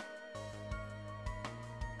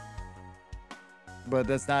 But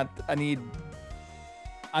that's not,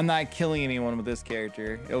 I'm not killing anyone with this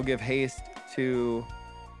character. It'll give haste to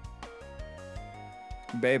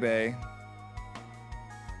Bebe.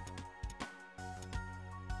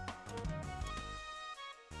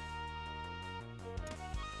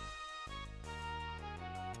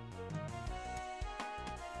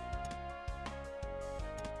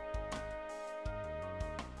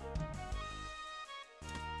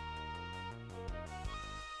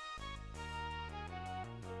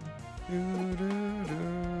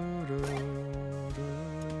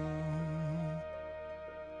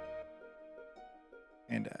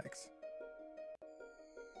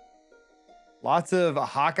 Lots of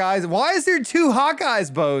Hawkeyes. Why is there 2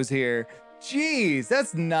 Hawkeyes bows here? Jeez,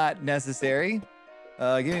 that's not necessary.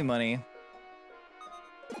 Give me money.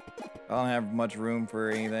 I don't have much room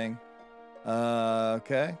for anything.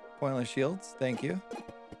 Okay. Pointless shields. Thank you.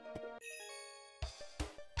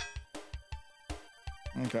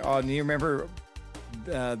 Okay. Oh, do you remember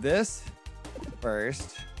this?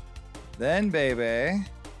 First. Then Bebe.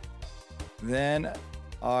 Then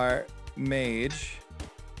our mage.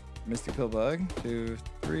 Mystical Bug. 2,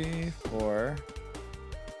 3, 4.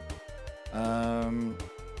 I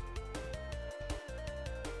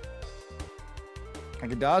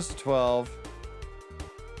can dodge to 12.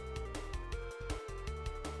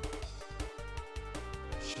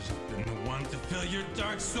 Should have been the one to fill your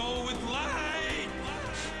dark soul with light.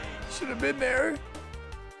 Should have been there.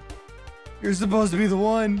 You're supposed to be the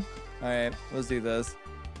one. All right, let's do this.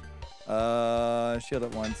 Shield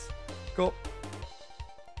at once. Cool.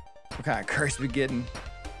 What kind of curse we getting?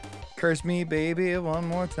 Curse me, baby, one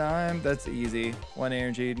more time. That's easy. 1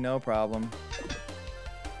 energy, no problem.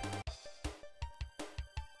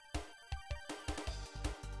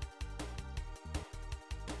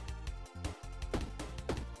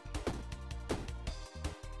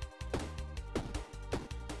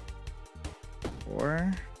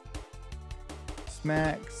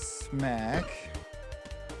 Smack, smack.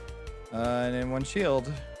 And then 1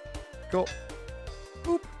 shield. Cool.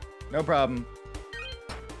 Boop. No problem.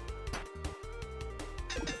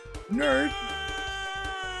 Nerd.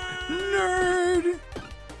 Nerd.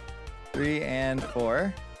 3 and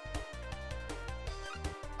 4.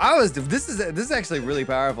 This is actually really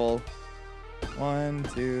powerful. 1,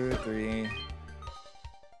 2, 3.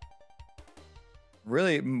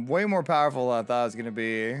 Really, way more powerful than I thought it was gonna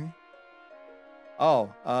be.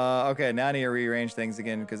 Oh, okay, now I need to rearrange things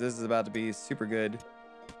again because this is about to be super good.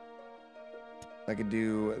 I could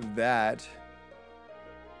do that.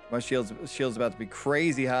 My shield's about to be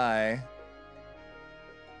crazy high.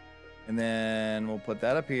 And then we'll put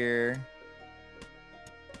that up here.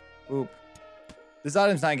 Oop. This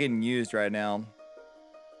item's not getting used right now.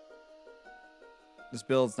 This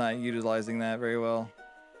build's not utilizing that very well.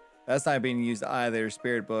 That's not being used either,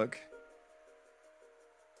 Spirit Book.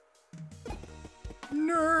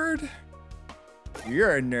 Nerd.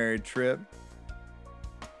 You're a nerd, Trip.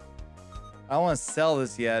 I don't want to sell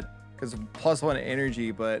this yet because +1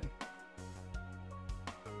 energy, but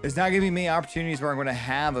there's not going to be many opportunities where I'm going to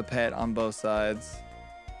have a pet on both sides.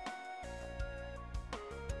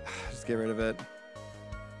 Just get rid of it.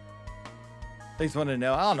 At least want to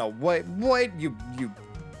know. I don't know what you.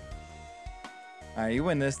 All right, you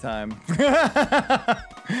win this time.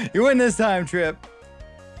 You win this time, Trip.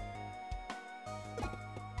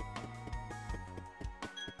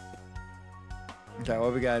 Okay,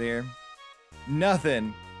 what we got here?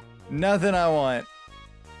 Nothing. Nothing I want.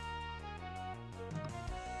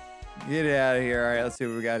 Get it out of here. All right, let's see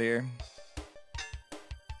what we got here.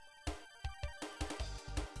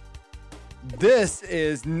 This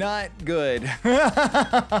is not good.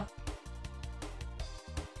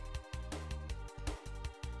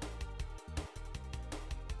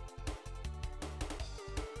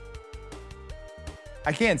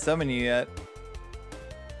 I can't summon you yet.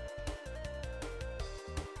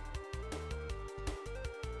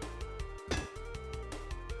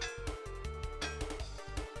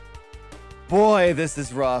 Boy, this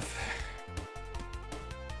is rough.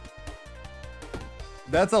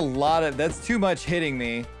 That's a lot of, that's too much hitting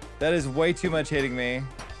me. That is way too much hitting me.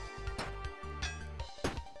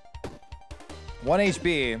 1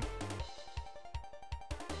 HP.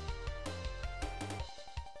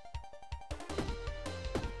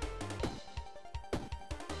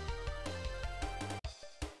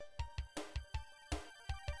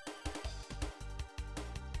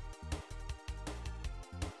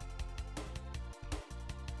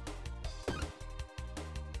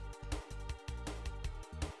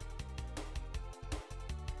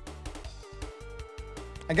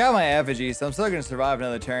 I got my effigy, so I'm still gonna survive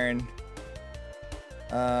another turn.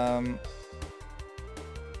 I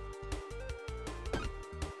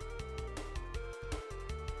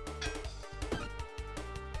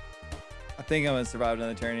think I'm gonna survive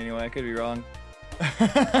another turn anyway. I could be wrong.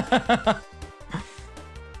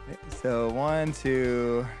 So 1,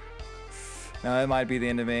 2. No, it might be the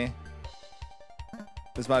end of me.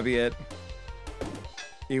 This might be it.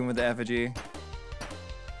 Even with the effigy.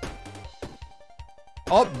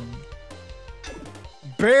 Oh,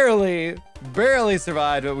 barely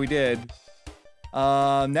survived, but we did.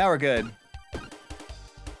 Now we're good.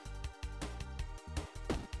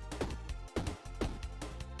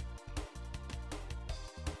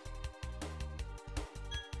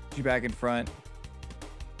 You back in front.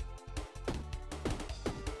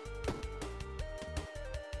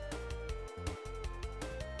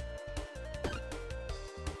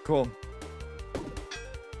 Cool.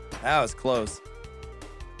 That was close.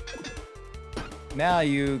 Now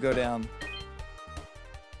you go down.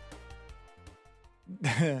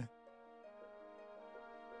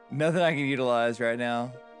 Nothing I can utilize right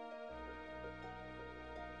now.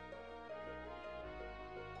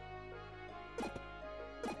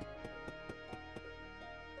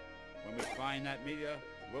 When we find that meteor,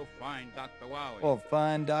 we'll find Dr. Wowie. We'll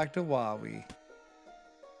find Dr. Wowie.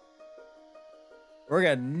 We're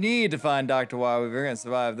gonna need to find Dr. Wowie. We're gonna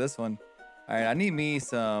survive this one. All right, I need me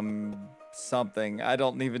something. I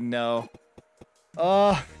don't even know.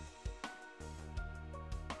 I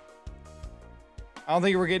don't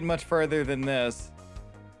think we're getting much further than this.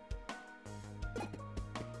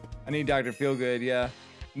 I need Dr. Feelgood, yeah.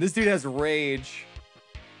 This dude has rage.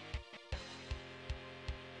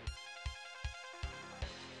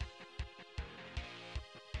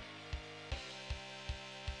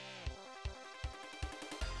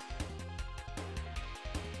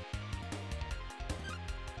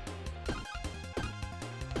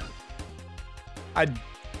 I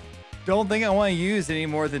don't think I want to use any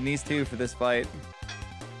more than these two for this fight.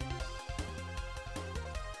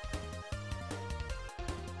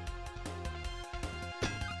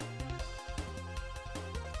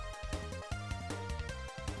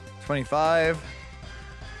 $25.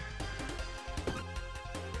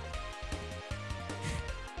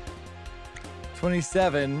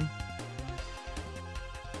 $27.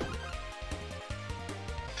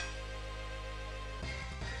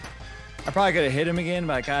 I probably could have hit him again,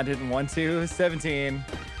 but I kind of didn't want to. 17.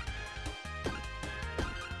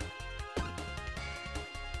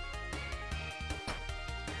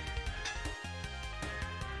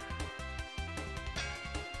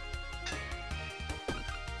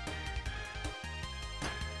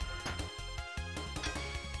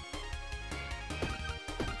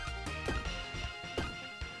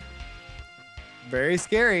 Very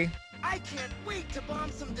scary. I can't wait to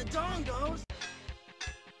bomb some dodongos.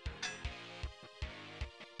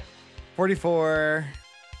 44.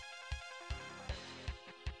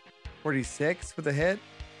 46 with a hit.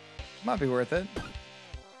 Might be worth it.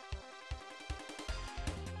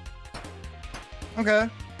 Okay.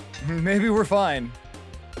 Maybe we're fine.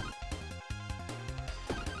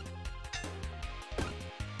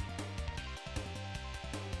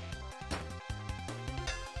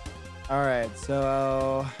 All right,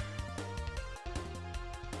 so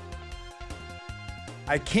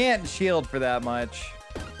I can't shield for that much.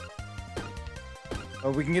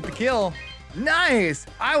 But we can get the kill. Nice.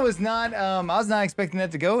 I was not expecting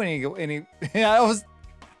that to go any yeah,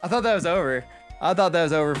 I thought that was over. I thought that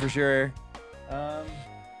was over for sure.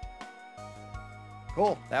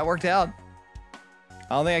 Cool. That worked out.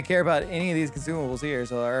 I don't think I care about any of these consumables here,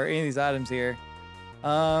 so or any of these items here.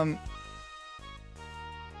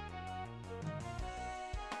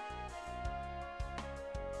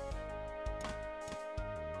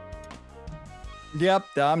 Yep,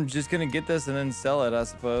 I'm just gonna get this and then sell it, I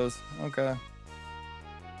suppose. Okay.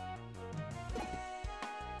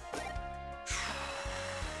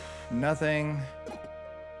 Nothing.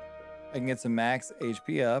 I can get some max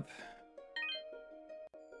HP up.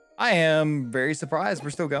 I am very surprised we're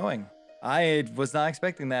still going. I was not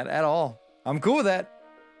expecting that at all. I'm cool with that.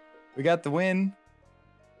 We got the win.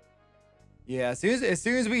 Yeah, as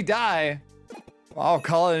soon as we die, I'll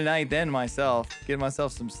call it a night then myself. Get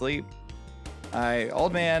myself some sleep. All right,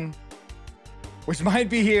 old man, which might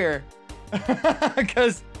be here,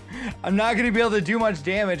 because I'm not going to be able to do much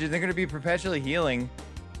damage, and they're going to be perpetually healing.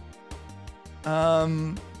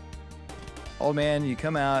 Old man, you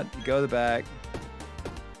come out, you go to the back.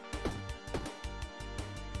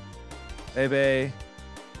 Baby.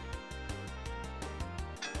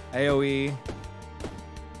 AoE.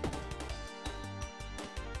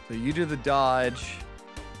 So you do the dodge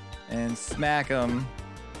and smack him.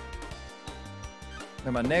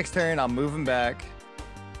 Then my next turn, I'll move him back.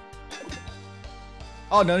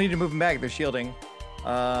 Oh, no need to move him back. They're shielding.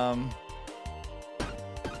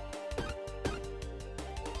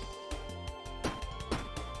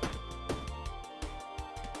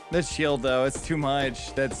 This shield, though, it's too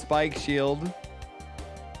much. That spike shield.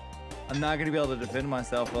 I'm not going to be able to defend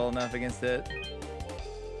myself well enough against it.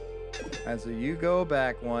 All right, so you go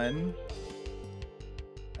back one.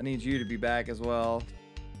 I need you to be back as well.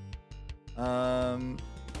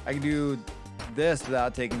 I can do this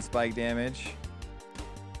without taking spike damage.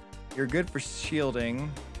 You're good for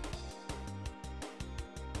shielding.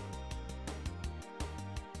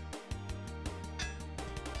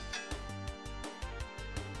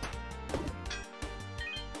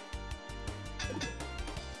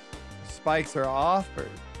 spikes are off or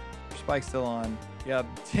spikes still on? Yep,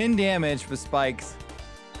 10 damage with spikes.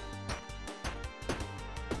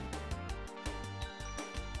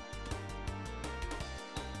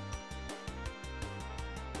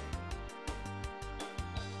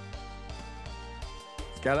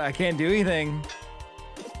 I can't do anything.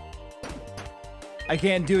 I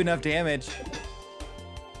can't do enough damage.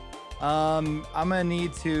 I'm gonna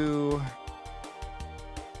need to.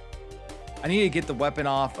 I need to get the weapon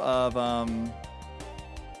off of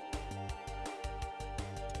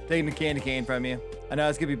taking the candy cane from you. I know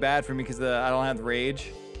it's gonna be bad for me because I don't have the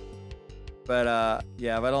rage. But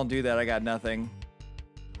yeah, if I don't do that, I got nothing.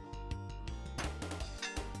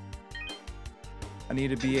 I need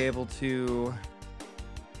to be able to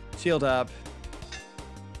shield up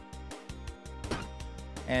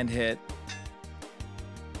and hit.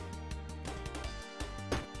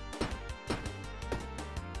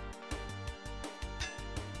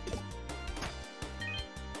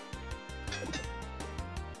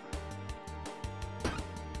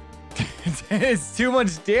 It's too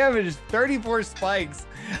much damage. 34 spikes.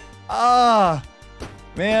 Ah,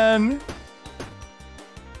 man.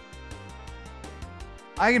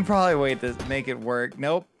 I can probably make it work.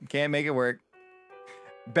 Nope, can't make it work.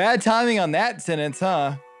 Bad timing on that sentence,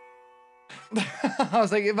 huh? I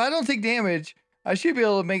was like, if I don't take damage, I should be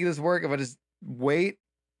able to make this work if I just wait.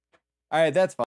 All right, that's fine.